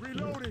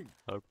 Reloading.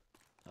 Oh,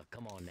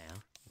 come on now.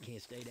 You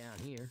can't stay down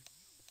here.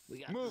 We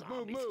got Move,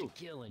 zombies move, to move.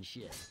 kill and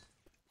shit.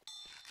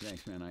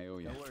 Thanks, man. I owe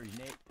you. No worries,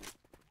 Nick.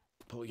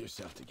 Pull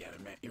yourself together,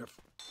 man. You're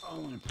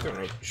falling apart.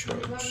 Alright,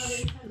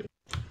 charge.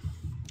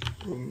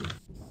 Boom.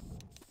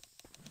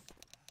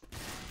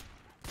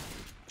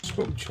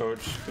 Smoke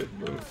charge, good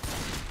move.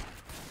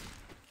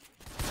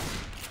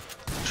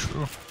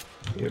 Sure.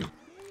 Yep,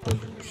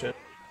 100%.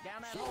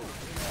 Down that hole.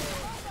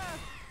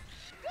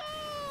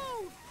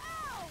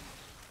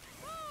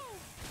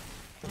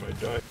 I might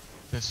die.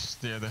 This,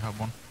 yeah, they have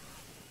one.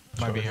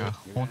 Maybe a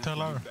hunter or?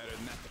 Better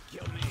than that to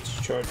kill me.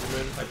 It's charging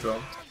in. I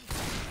dropped.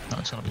 No,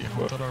 it's gonna be a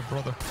hunter or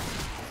brother.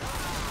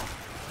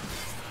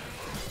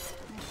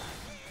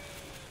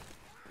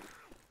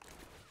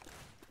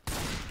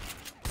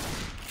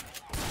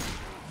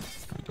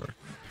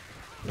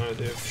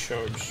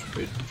 charge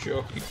with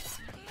jockey.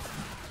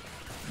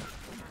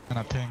 And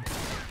I think.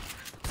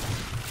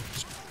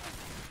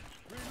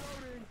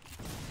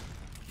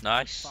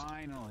 Nice.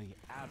 Finally,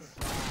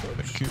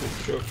 outside. Charge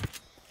with jockey.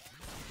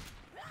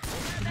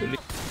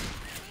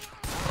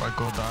 Alright,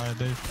 go die,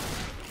 Dave.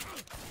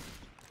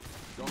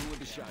 Going with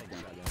the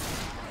shotgun.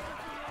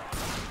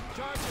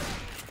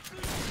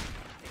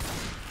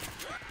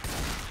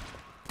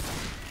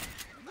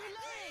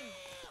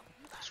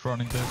 He's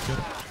running, Dave, get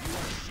it. You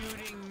are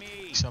shooting me.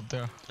 He's up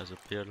there. There's a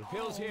pill.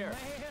 Pills here.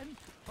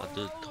 At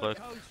the truck.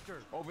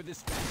 Over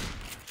this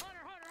fence.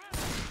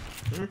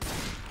 There's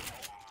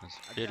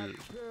a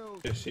pill.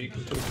 Yes, he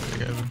can take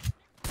Kevin.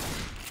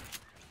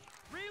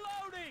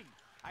 Reloading.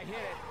 I hit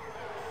it.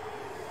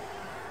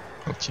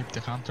 I'll cheap the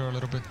counter a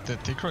little bit. The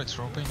tick rate's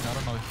dropping. I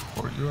don't know if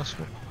for you as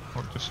well.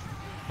 Or just.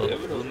 Yeah,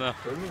 but Luna,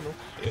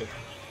 yeah.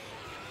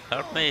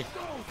 help me.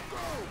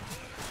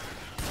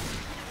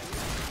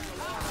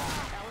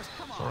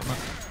 Sorry, man.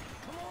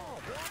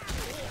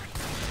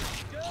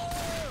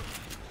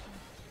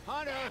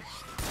 Hunter.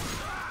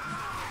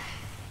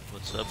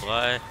 What's up,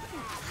 Bry?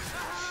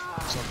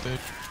 What's up,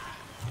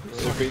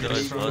 Dave?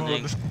 Guys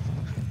running.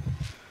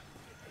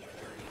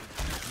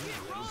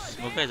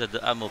 Smoke guys at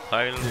the ammo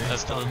pile Yeah,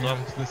 he's after the down here.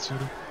 drop. Let's shoot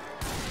him.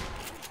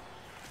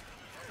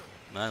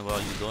 Man, where are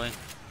you going?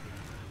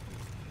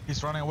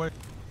 He's running away.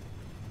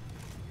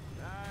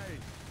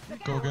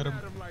 Go get him.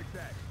 Like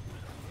that.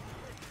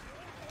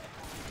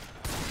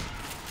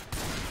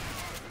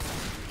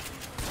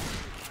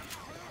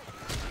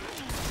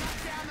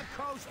 Shut down the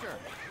coaster.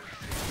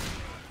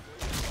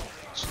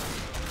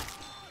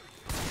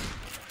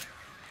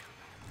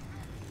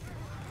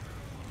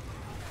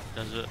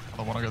 There's a, I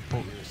don't wanna get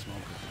pulled.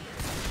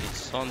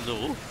 it's on the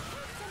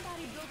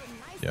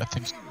roof. Yeah, I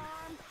think so.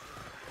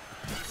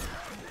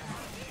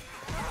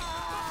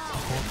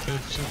 Oh,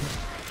 Dave, shoot me.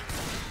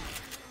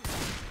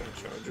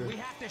 Charger. We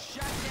have to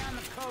shut down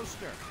the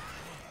coaster.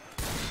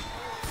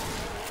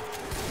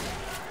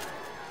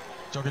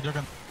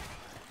 Jogging.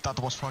 That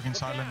was fucking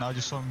silent. I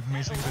just saw him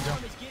missing the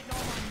jump. It's getting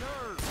on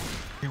my nerves.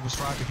 He was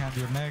right behind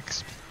your neck.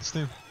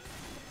 Steve.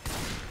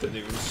 Didn't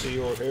even see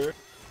or hear.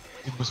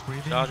 It was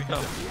breathing. Charge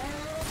behind go. it.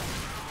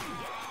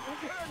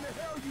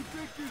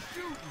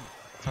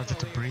 Started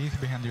to breathe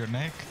behind your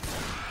neck.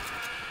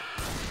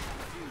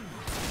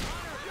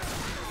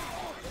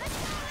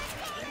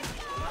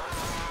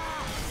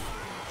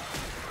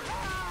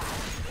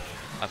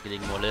 I'm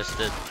getting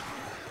molested.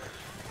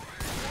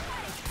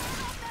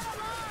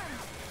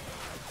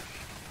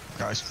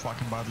 Guy's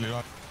fucking badly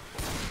right.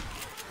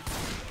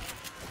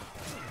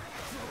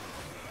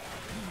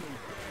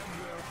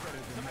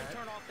 Somebody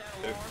turn off that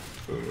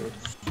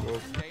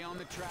alarm. Stay on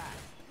the track.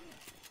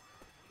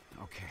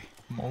 Okay.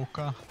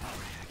 Mocha.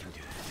 I can do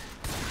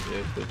this.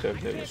 Yeah, the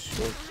tap name is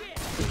smoke.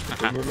 There's the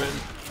boomerman.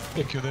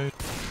 Thank you, Dave.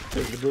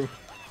 There's the boom.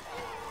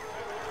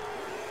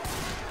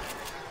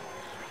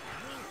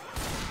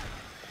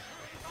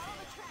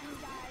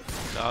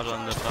 Charge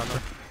on the tunnel.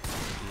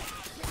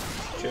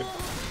 Chip.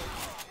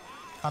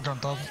 Hunter on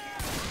top.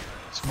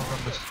 Smoke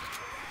on this.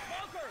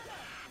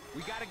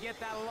 We gotta get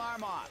that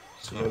alarm off.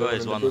 Smoke guy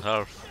is one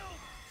health.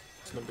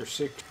 It's number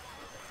 6.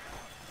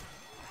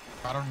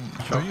 I don't.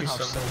 Do Jockey you have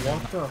something. 79?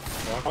 What the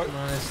fuck,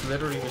 man? It's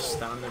literally just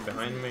standing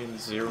behind me in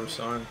zero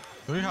sign.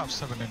 Do you have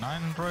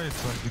 79 rate?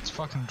 Like it's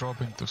fucking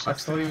dropping to I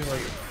 60. thought he was like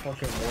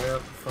fucking way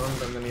up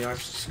front and then he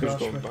actually Who's scratched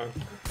going me. back?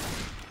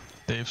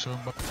 Dave soon,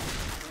 but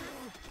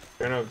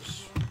Kind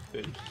of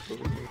been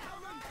moving.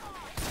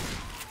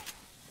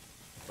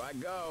 If I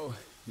go,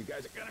 you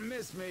guys are gonna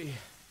miss me.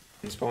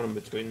 He's spawning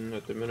between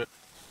at the minute.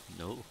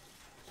 No.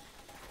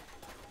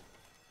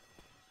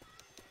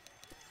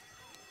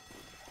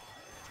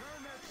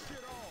 Turn that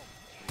shit off.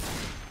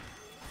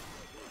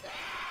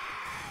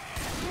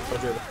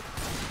 Roger.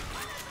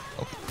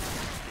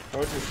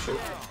 Roger, shit.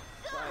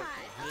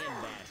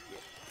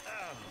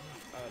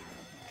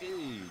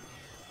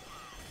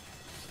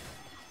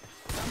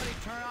 Somebody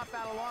turn off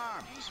that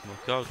alarm.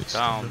 Smoke out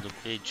down the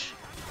bridge.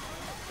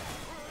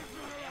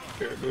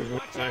 Here,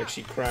 movement. I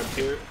actually crabbed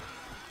here.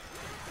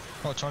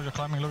 oh, Charger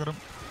climbing. Look at him.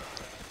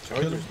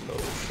 Charger's low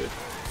shit.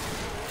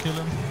 Kill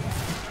him.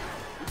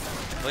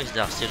 Why is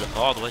that still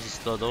hard? Why is he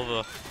slowed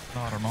over?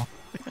 No, I don't know.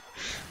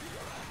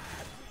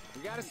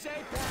 We got a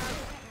safe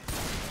path.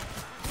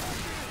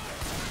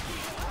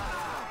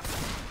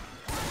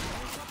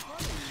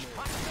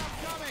 Hot stuff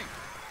coming.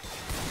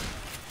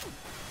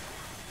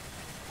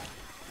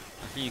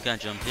 I think you can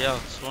jump here,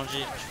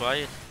 Swansea. Try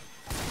it.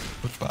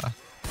 Goodbye.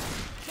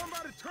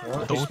 Somebody turn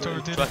What?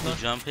 Daughter did Try it. to No?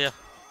 jump here.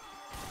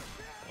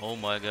 Oh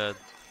my god.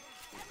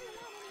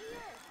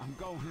 I'm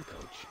going,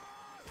 coach.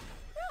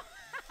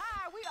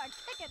 We are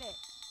kicking it.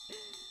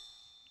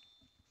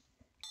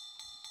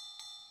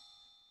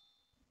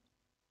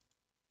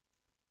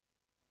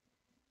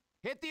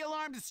 Hit the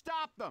alarm to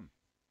stop them.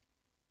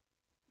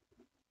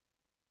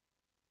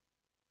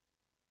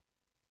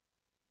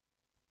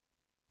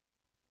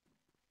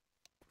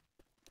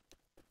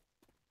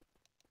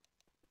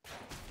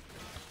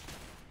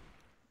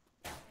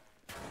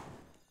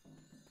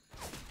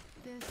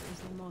 This is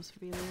the most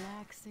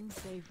relaxing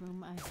safe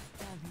room I've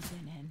ever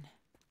been in.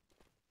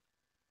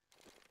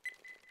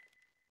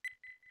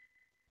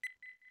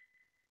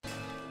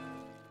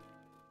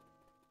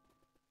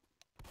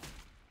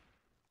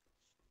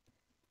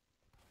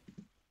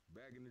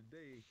 Back in the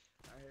day,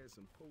 I had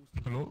some posters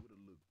Hello? that would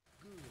have looked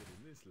good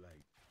in this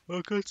light.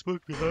 I can't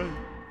smoke behind.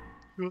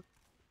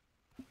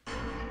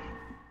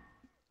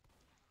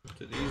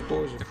 Do these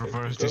boys It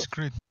prefers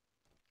discreet.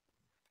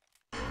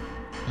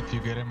 If you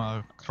get him,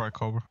 I'll try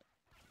cover.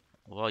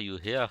 Why are you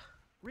here?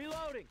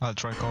 Reloading. I'll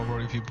try cover.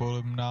 If you pull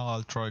him now,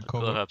 I'll try Go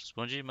cover. up,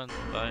 Spongy man.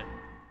 Bye.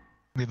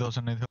 He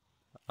doesn't need help.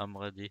 I'm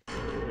ready.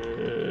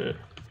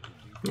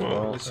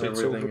 Well, it's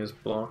everything over. is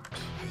blocked.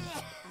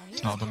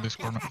 It's not on this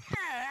corner.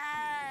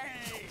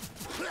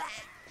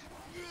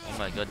 Oh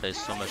my god, there's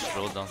so much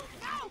slowdown.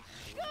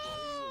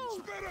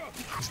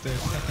 He's dead.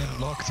 I'm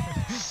blocked.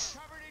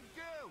 Covered in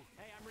goo.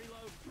 Hey, I'm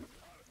reloading.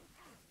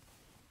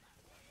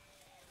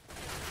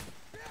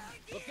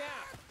 Look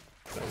out.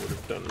 I would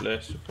have done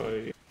less if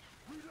I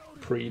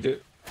pre'd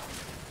it,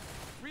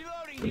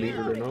 Reloading believe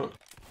it or not.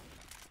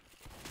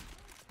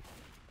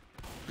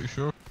 You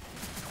sure?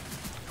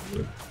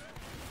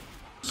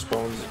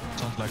 Spawns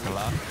Sounds like a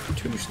laugh.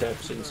 2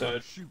 steps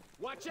inside.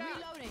 Watch out.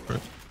 Reloading.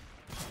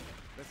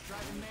 Let's try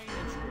the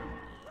maintenance room.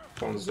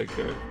 Spawns like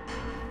a...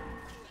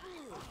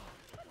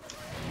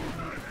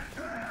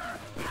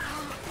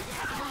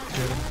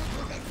 Get him.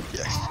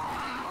 Yes.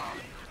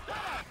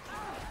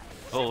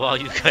 Oh wow,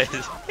 you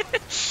guys.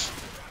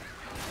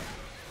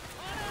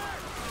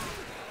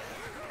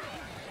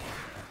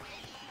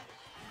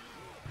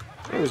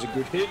 That was a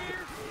good hit.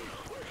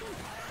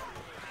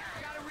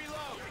 Gotta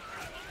reload.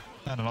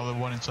 And another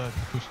one inside.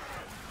 Push.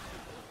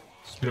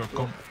 Here,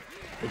 come.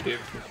 Okay.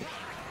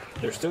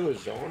 There's still a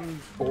zone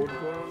board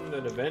going on,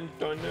 an event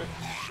down there.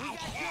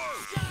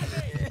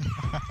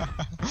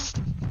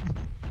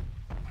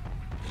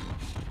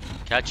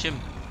 Catch him.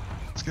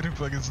 Let's get him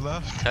fucking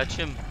left. Catch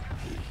him.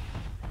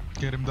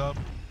 Get him, Dub.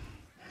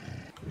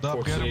 Dub, get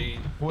Unfortunately,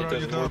 him. Where it are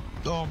you, doesn't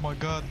Dub? Oh my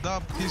god,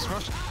 Dub, he's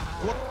rushing.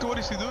 What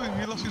is he doing?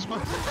 He lost his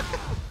mind.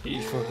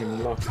 He's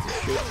fucking lost his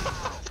shit.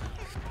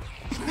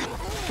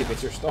 Give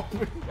it your stop.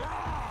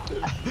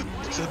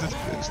 Set it.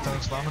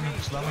 Start slamming him.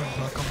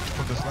 Now come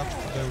for the slap.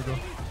 There we go.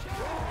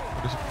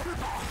 What is it?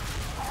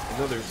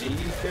 Another Z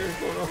there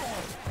going off.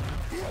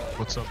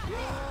 What's up?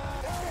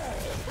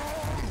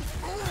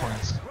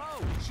 Points.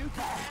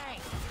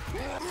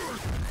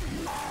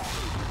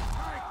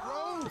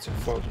 It's a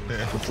fucking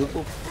Yeah.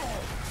 quadruple.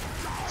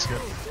 Let's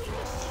get.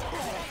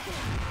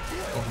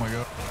 Oh my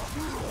god.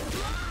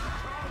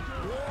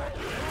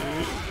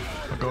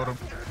 I got him.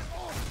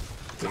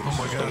 Oh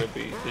my Gonna god.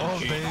 be the Oh,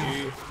 GG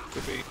Dave. to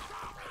be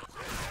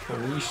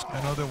unleashed.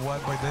 Another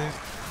wipe by Dave.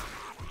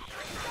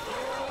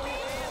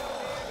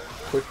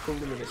 Quick pulled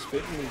him in a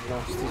spit and he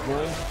lost his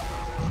mind.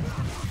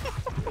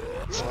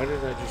 Why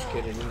did I just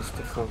get an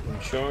insta fucking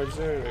charge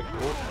there? Like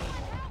what?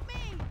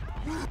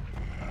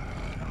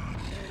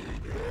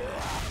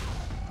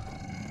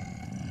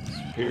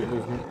 Spear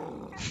movement.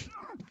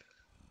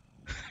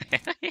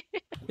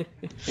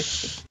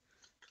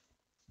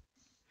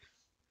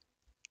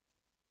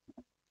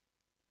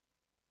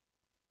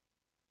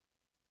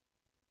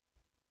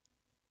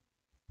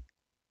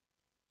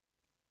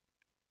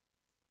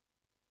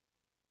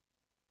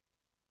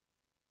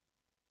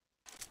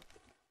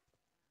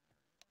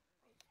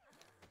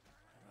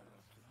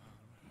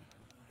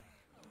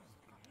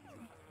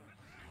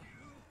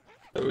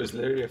 That was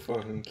literally a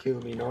fucking kill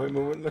me now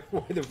moment. Like,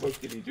 why the fuck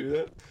did he do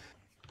that?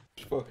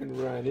 Just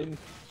fucking ran in.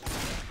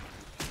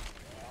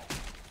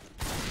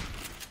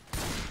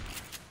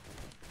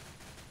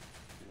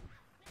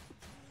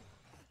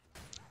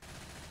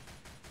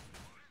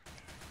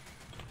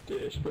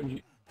 Yeah,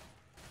 Spongy.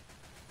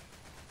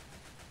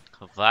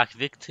 Vaak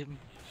victim.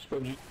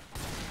 Spongy.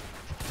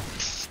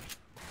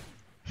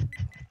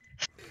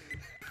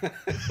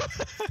 Wait.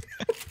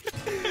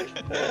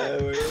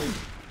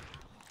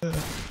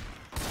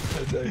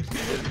 That's actually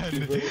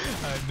funny too,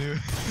 I knew.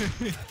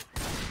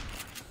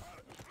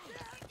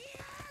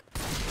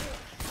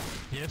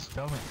 Yes,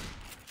 tell me.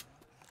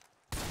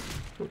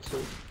 What's up?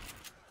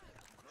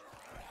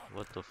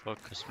 What the fuck?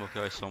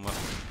 Smoker, I saw my.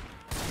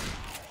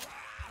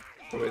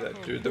 Oh wait,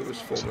 that dude that was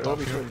foaming. I'll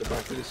be trying the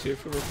back of the safe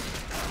for me.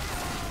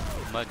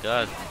 Oh my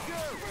god.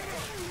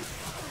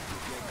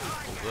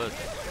 Oh good.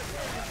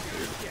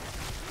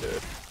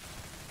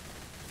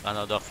 En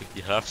nou dacht ik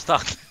die helft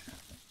staat.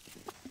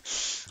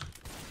 Let's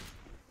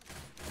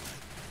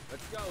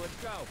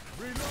go.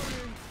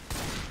 Reloading.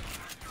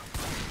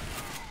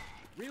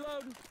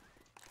 Reloading.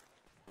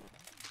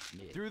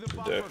 Through the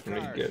bumper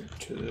Definitely cars. get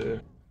to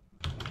the...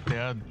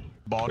 Yeah,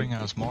 Boarding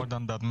has more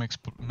than that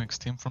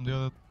mixed team from the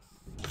other.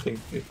 I think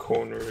the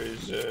corner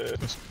is...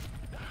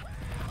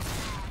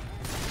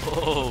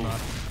 Oh.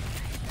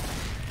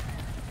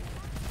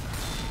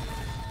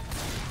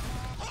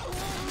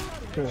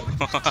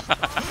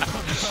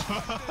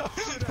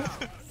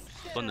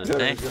 On the That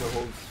tank. was gonna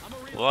hold...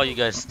 Why are you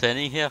guys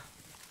standing here?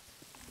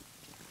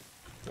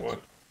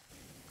 What?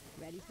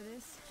 Ready for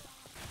this?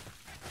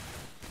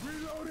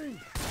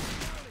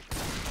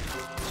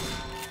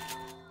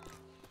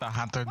 The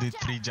hunter did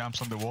 3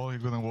 jumps on the wall, you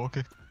couldn't walk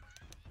it.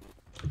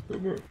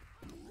 Boomer.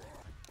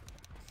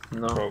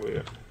 No, Probably,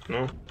 yeah.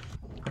 No?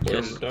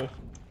 Yes. I killed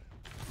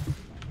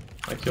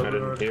I it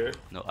didn't already. hear it.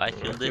 No, I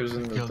killed It was it.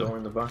 in the Killed door it.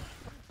 in the back.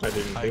 I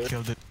didn't I hear it.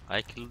 killed it.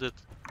 I killed it.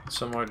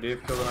 Somewhere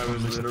Dave killed it. I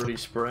was Listen to- literally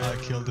spraying I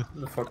killed it.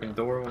 the fucking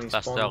door when he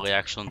Faster spawned.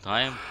 reaction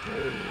time. I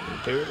didn't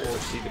hear it or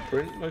see the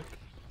print, like.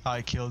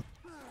 I killed.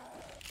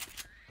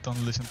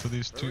 Don't listen to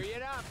these two. Hurry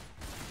it up.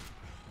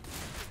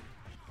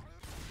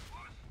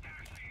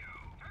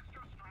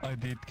 I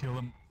did kill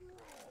him.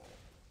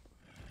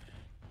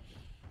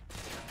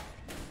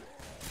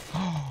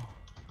 Oh,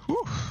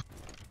 whew.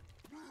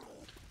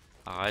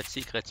 Alright,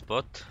 secret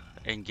spot.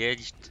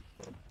 Engaged.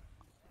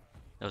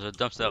 There's a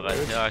dumpster right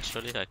here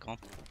actually, I can't.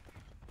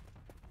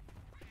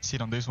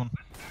 Sit on this one.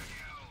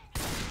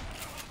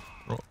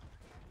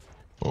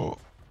 Oh.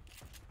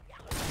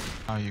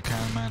 Oh, you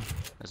can, man.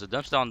 There's a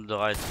dumpster on the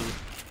right too.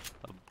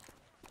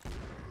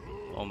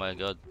 Oh my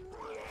god.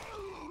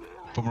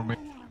 Boomer me.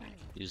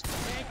 He's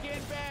Tank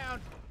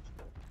inbound.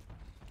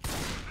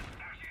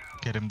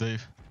 Get him,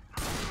 Dave.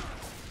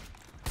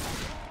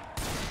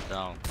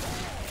 down.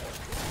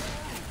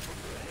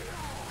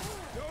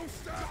 Don't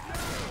stop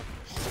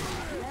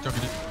now. Jockey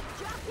dead.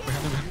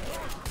 Behind him.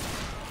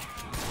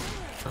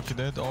 Jockey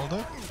dead, all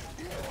dead.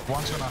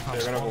 One's gonna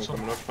have They're gonna spawn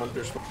go coming some. up,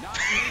 Hunters.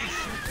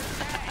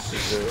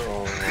 This is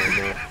oh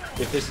no.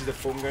 If this is the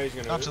foam guy, he's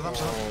gonna. Upset.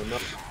 Oh no.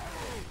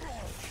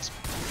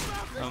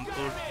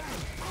 Pull.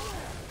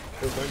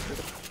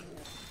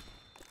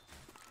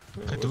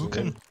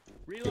 Hadouken.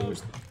 It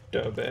was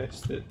the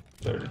best that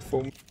started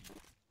foam.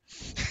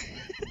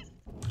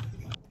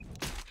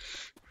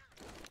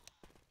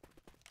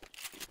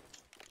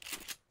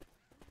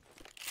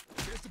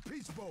 It's a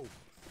peach bowl.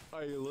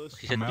 Are you listening?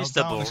 He said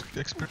Meltdown Istanbul.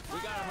 expert. We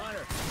got a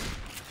hunter.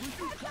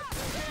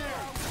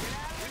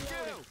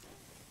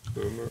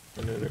 Boomer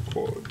and then a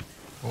quad.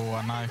 Oh,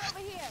 a knife.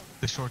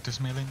 The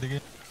shortest melee in the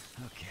game.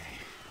 Okay.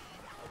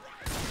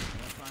 Gotta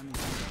find me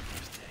some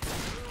breakfast.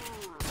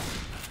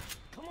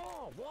 Come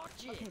on,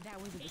 watch it. Okay, that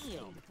was a mistake.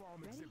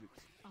 Ready?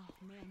 Oh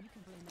man, you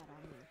can blame that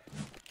on me.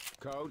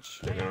 Coach.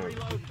 They're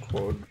gonna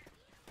quad.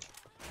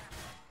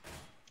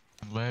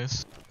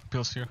 Less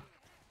pills here.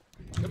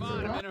 Come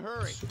on, I'm in a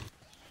hurry.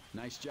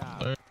 Nice job.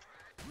 There.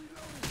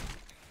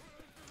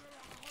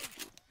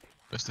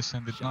 Let's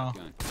descend it now.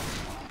 Shotgun.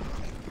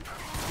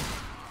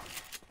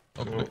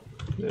 Oh, Okay.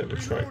 they have a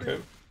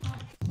tricep.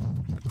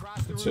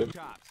 Across the That's it.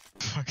 rooftops.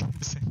 Fucking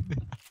descend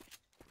it.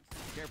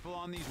 Careful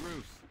on these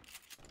roofs.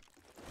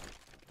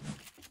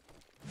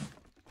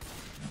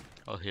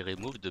 Oh, he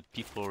removed the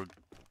people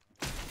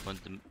on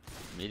the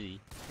melee.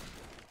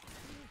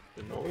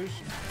 The noise.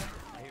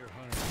 I hear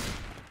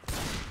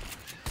hunter.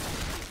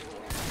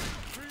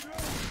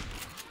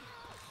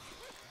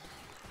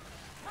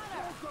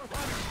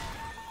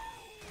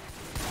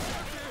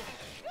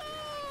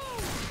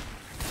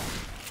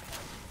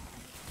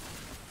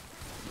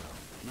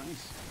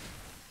 Nice.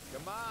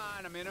 Come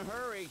on, I'm in a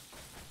hurry.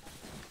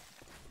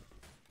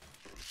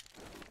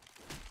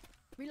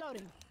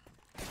 Reloading.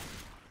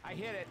 I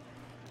hit it.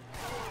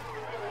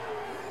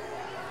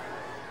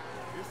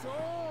 It's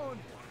on.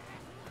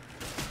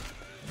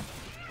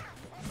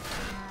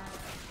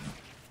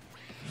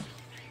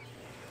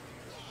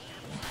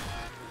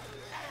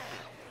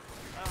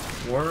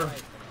 Where?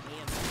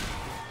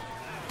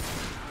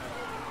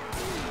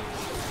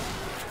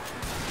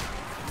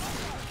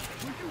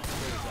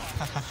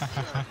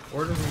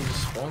 Where did he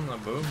spawn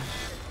that boom?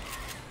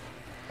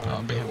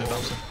 Behind the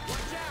dumpster.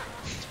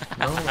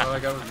 No,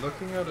 like I was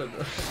looking at it.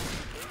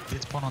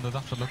 Did spawn on the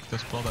dumpster. Look,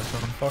 there's blood. I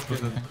shot him. Fucking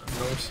Through the thing.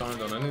 no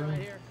sound on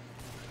anything.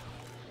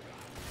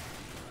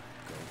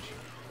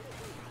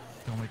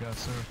 Oh my god,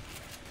 sir.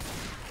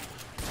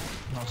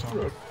 No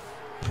sound.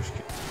 Just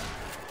kidding.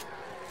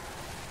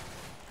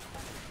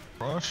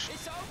 Rush.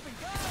 It's open,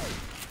 go!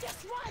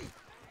 Just run!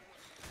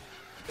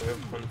 They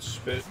have hunt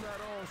spit, Not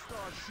all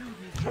start shooting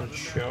each hunt other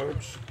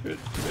shout spit,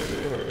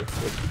 maybe, or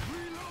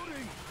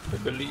Reloading. I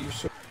believe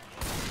so.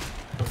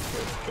 Hunt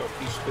shout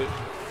jockey spit,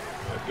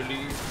 I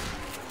believe.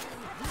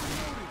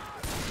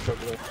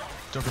 Chocolate.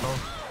 Jockey low.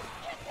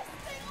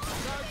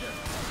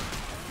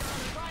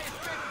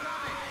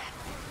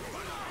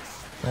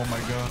 Oh my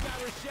god.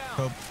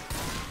 Help.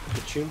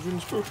 The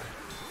children's book.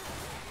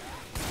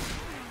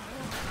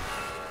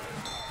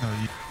 No,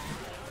 you.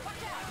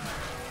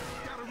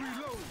 Gotta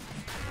reload.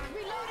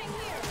 Reloading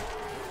here!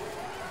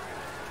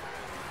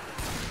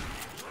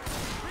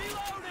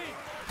 Reloading.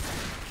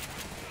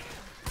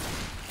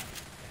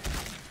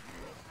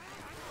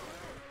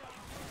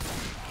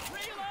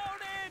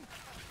 Reloading.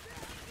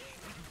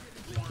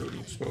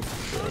 Pretty smoke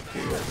shot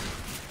here.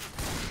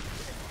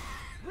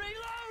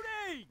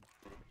 Reloading.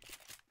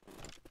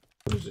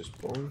 What is this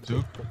bone?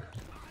 Duke.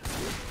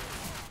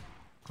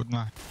 Good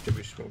night. Should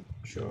be smoke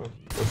shot.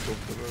 What's up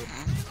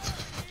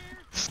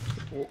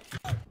the What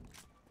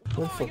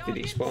the fuck did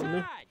he spawn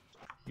there?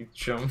 He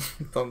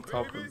jumped on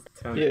top of the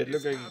tent. Yeah, it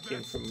looked like he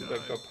came from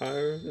like up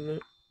higher, didn't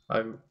it?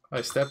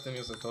 I stepped in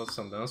because I thought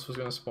something else was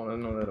gonna spawn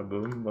in and let a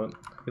boom, but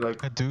he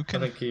like A Duke? I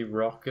think he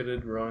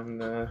rocketed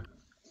around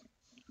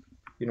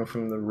you know,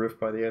 from the roof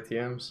by the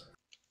ATMs.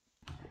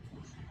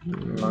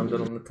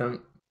 Landed on the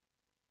tent.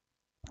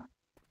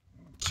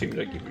 Seemed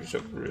like he was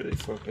up really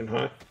fucking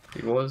high.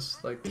 He was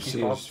like You he see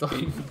his hopped on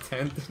speed? the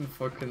tent and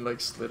fucking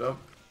like slid up.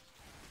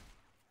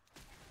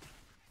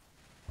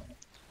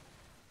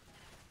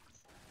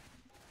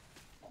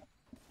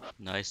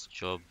 Nice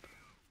job.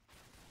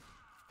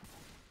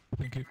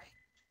 Thank you.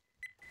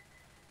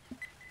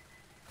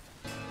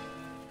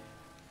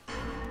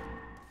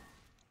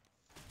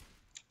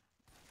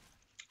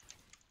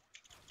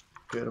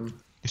 Get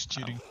him. He's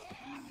cheating.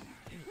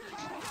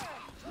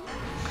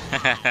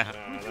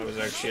 That was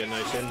actually a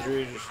nice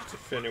injury, just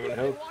if anyone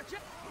helped.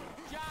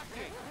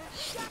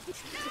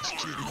 He's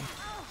cheating.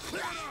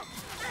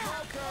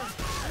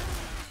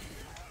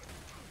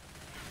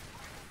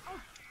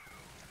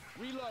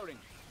 Reloading.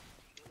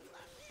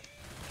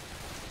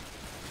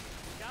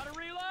 Gotta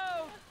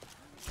reload!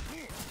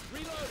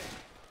 Reloading.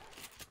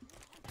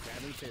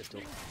 Grabbing pistol.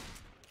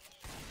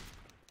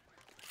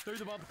 Through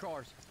the bumper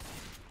cars.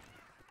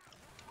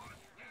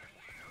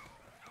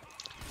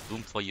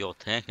 Room for your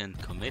tank and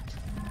commit.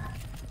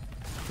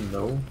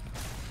 No.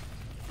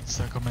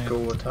 Second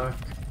Go attack.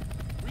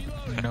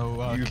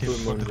 No, You kill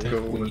boom for on the the tank.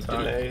 go, we need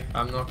delay.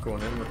 I'm not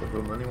going in with the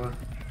boom anyway.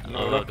 No,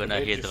 We're not gonna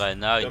commit, hit just right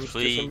now in dumpster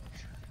 3,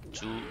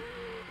 2,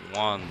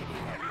 1.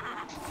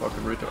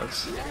 Fucking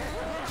retards.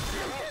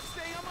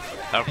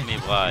 Help me,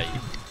 why?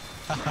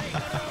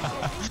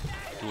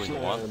 2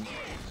 in 1.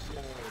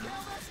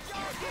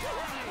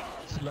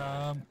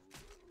 Slam.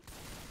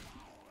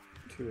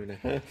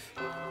 2.5.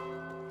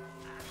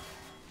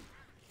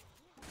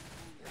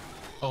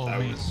 Oh, That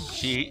me. was-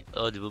 She,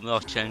 the boomer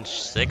changed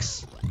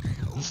sex.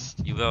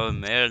 You were a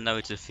male, now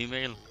it's a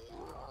female.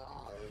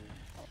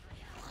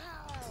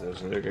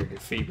 Doesn't look like a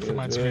female.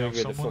 Reminds me of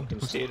Look at the someone fucking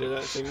who's- state of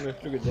that thing.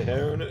 Look at the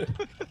hair on it.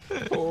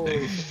 Oh,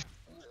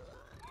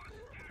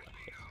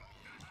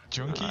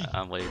 Junkie?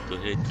 I'm ready to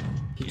hit.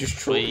 he just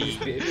trolled his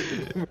 3,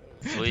 baby.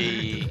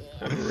 3,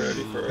 I'm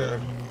ready for it.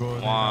 I'm going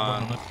in.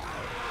 One.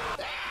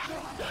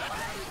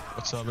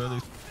 What's up, Ellie?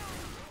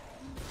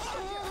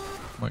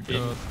 Oh my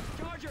god.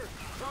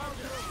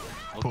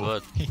 oh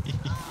god.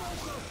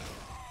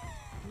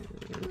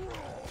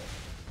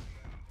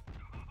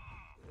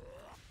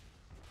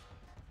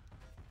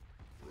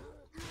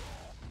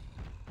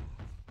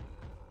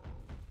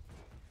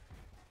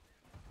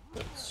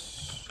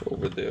 That's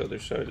over the other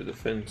side of the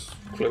fence,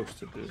 close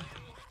to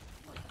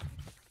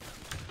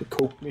the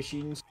coke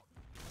machines.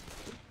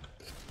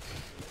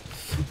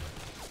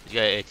 This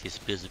guy ate his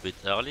pills a bit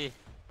early.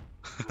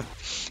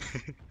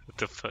 What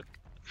the fuck?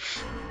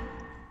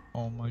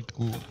 Oh my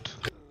god.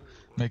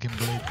 Make him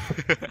bleed.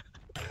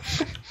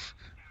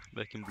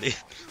 Make him bleed.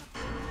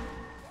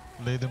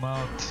 Lay them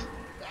out.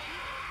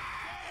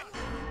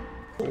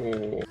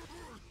 Oh,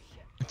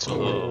 It's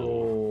over.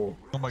 oh,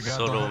 Oh my god,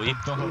 Solo don't whip.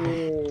 hop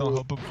him. Don't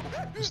hop him.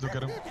 Just look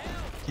at him.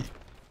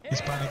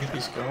 He's panicking.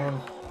 He's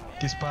gone.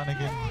 He's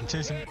panicking.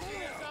 Chase him.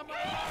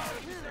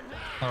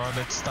 Alright,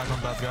 let's stack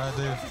on that guy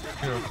there.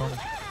 Here I come.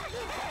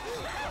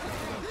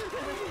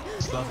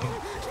 Slap him.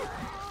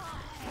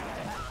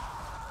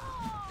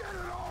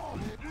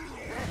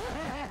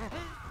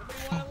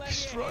 Oh,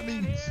 he's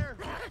running.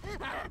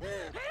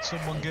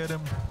 Someone get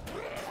him.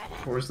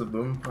 Where's the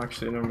boom?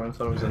 Actually, never mind. I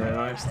thought it was an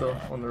AI still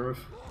on the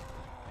roof.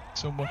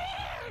 Someone.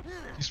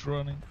 He's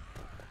running.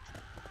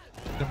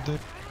 Get him dead.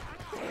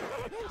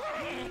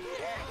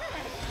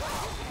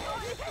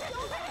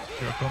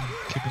 Here I come.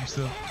 Keep him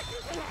still.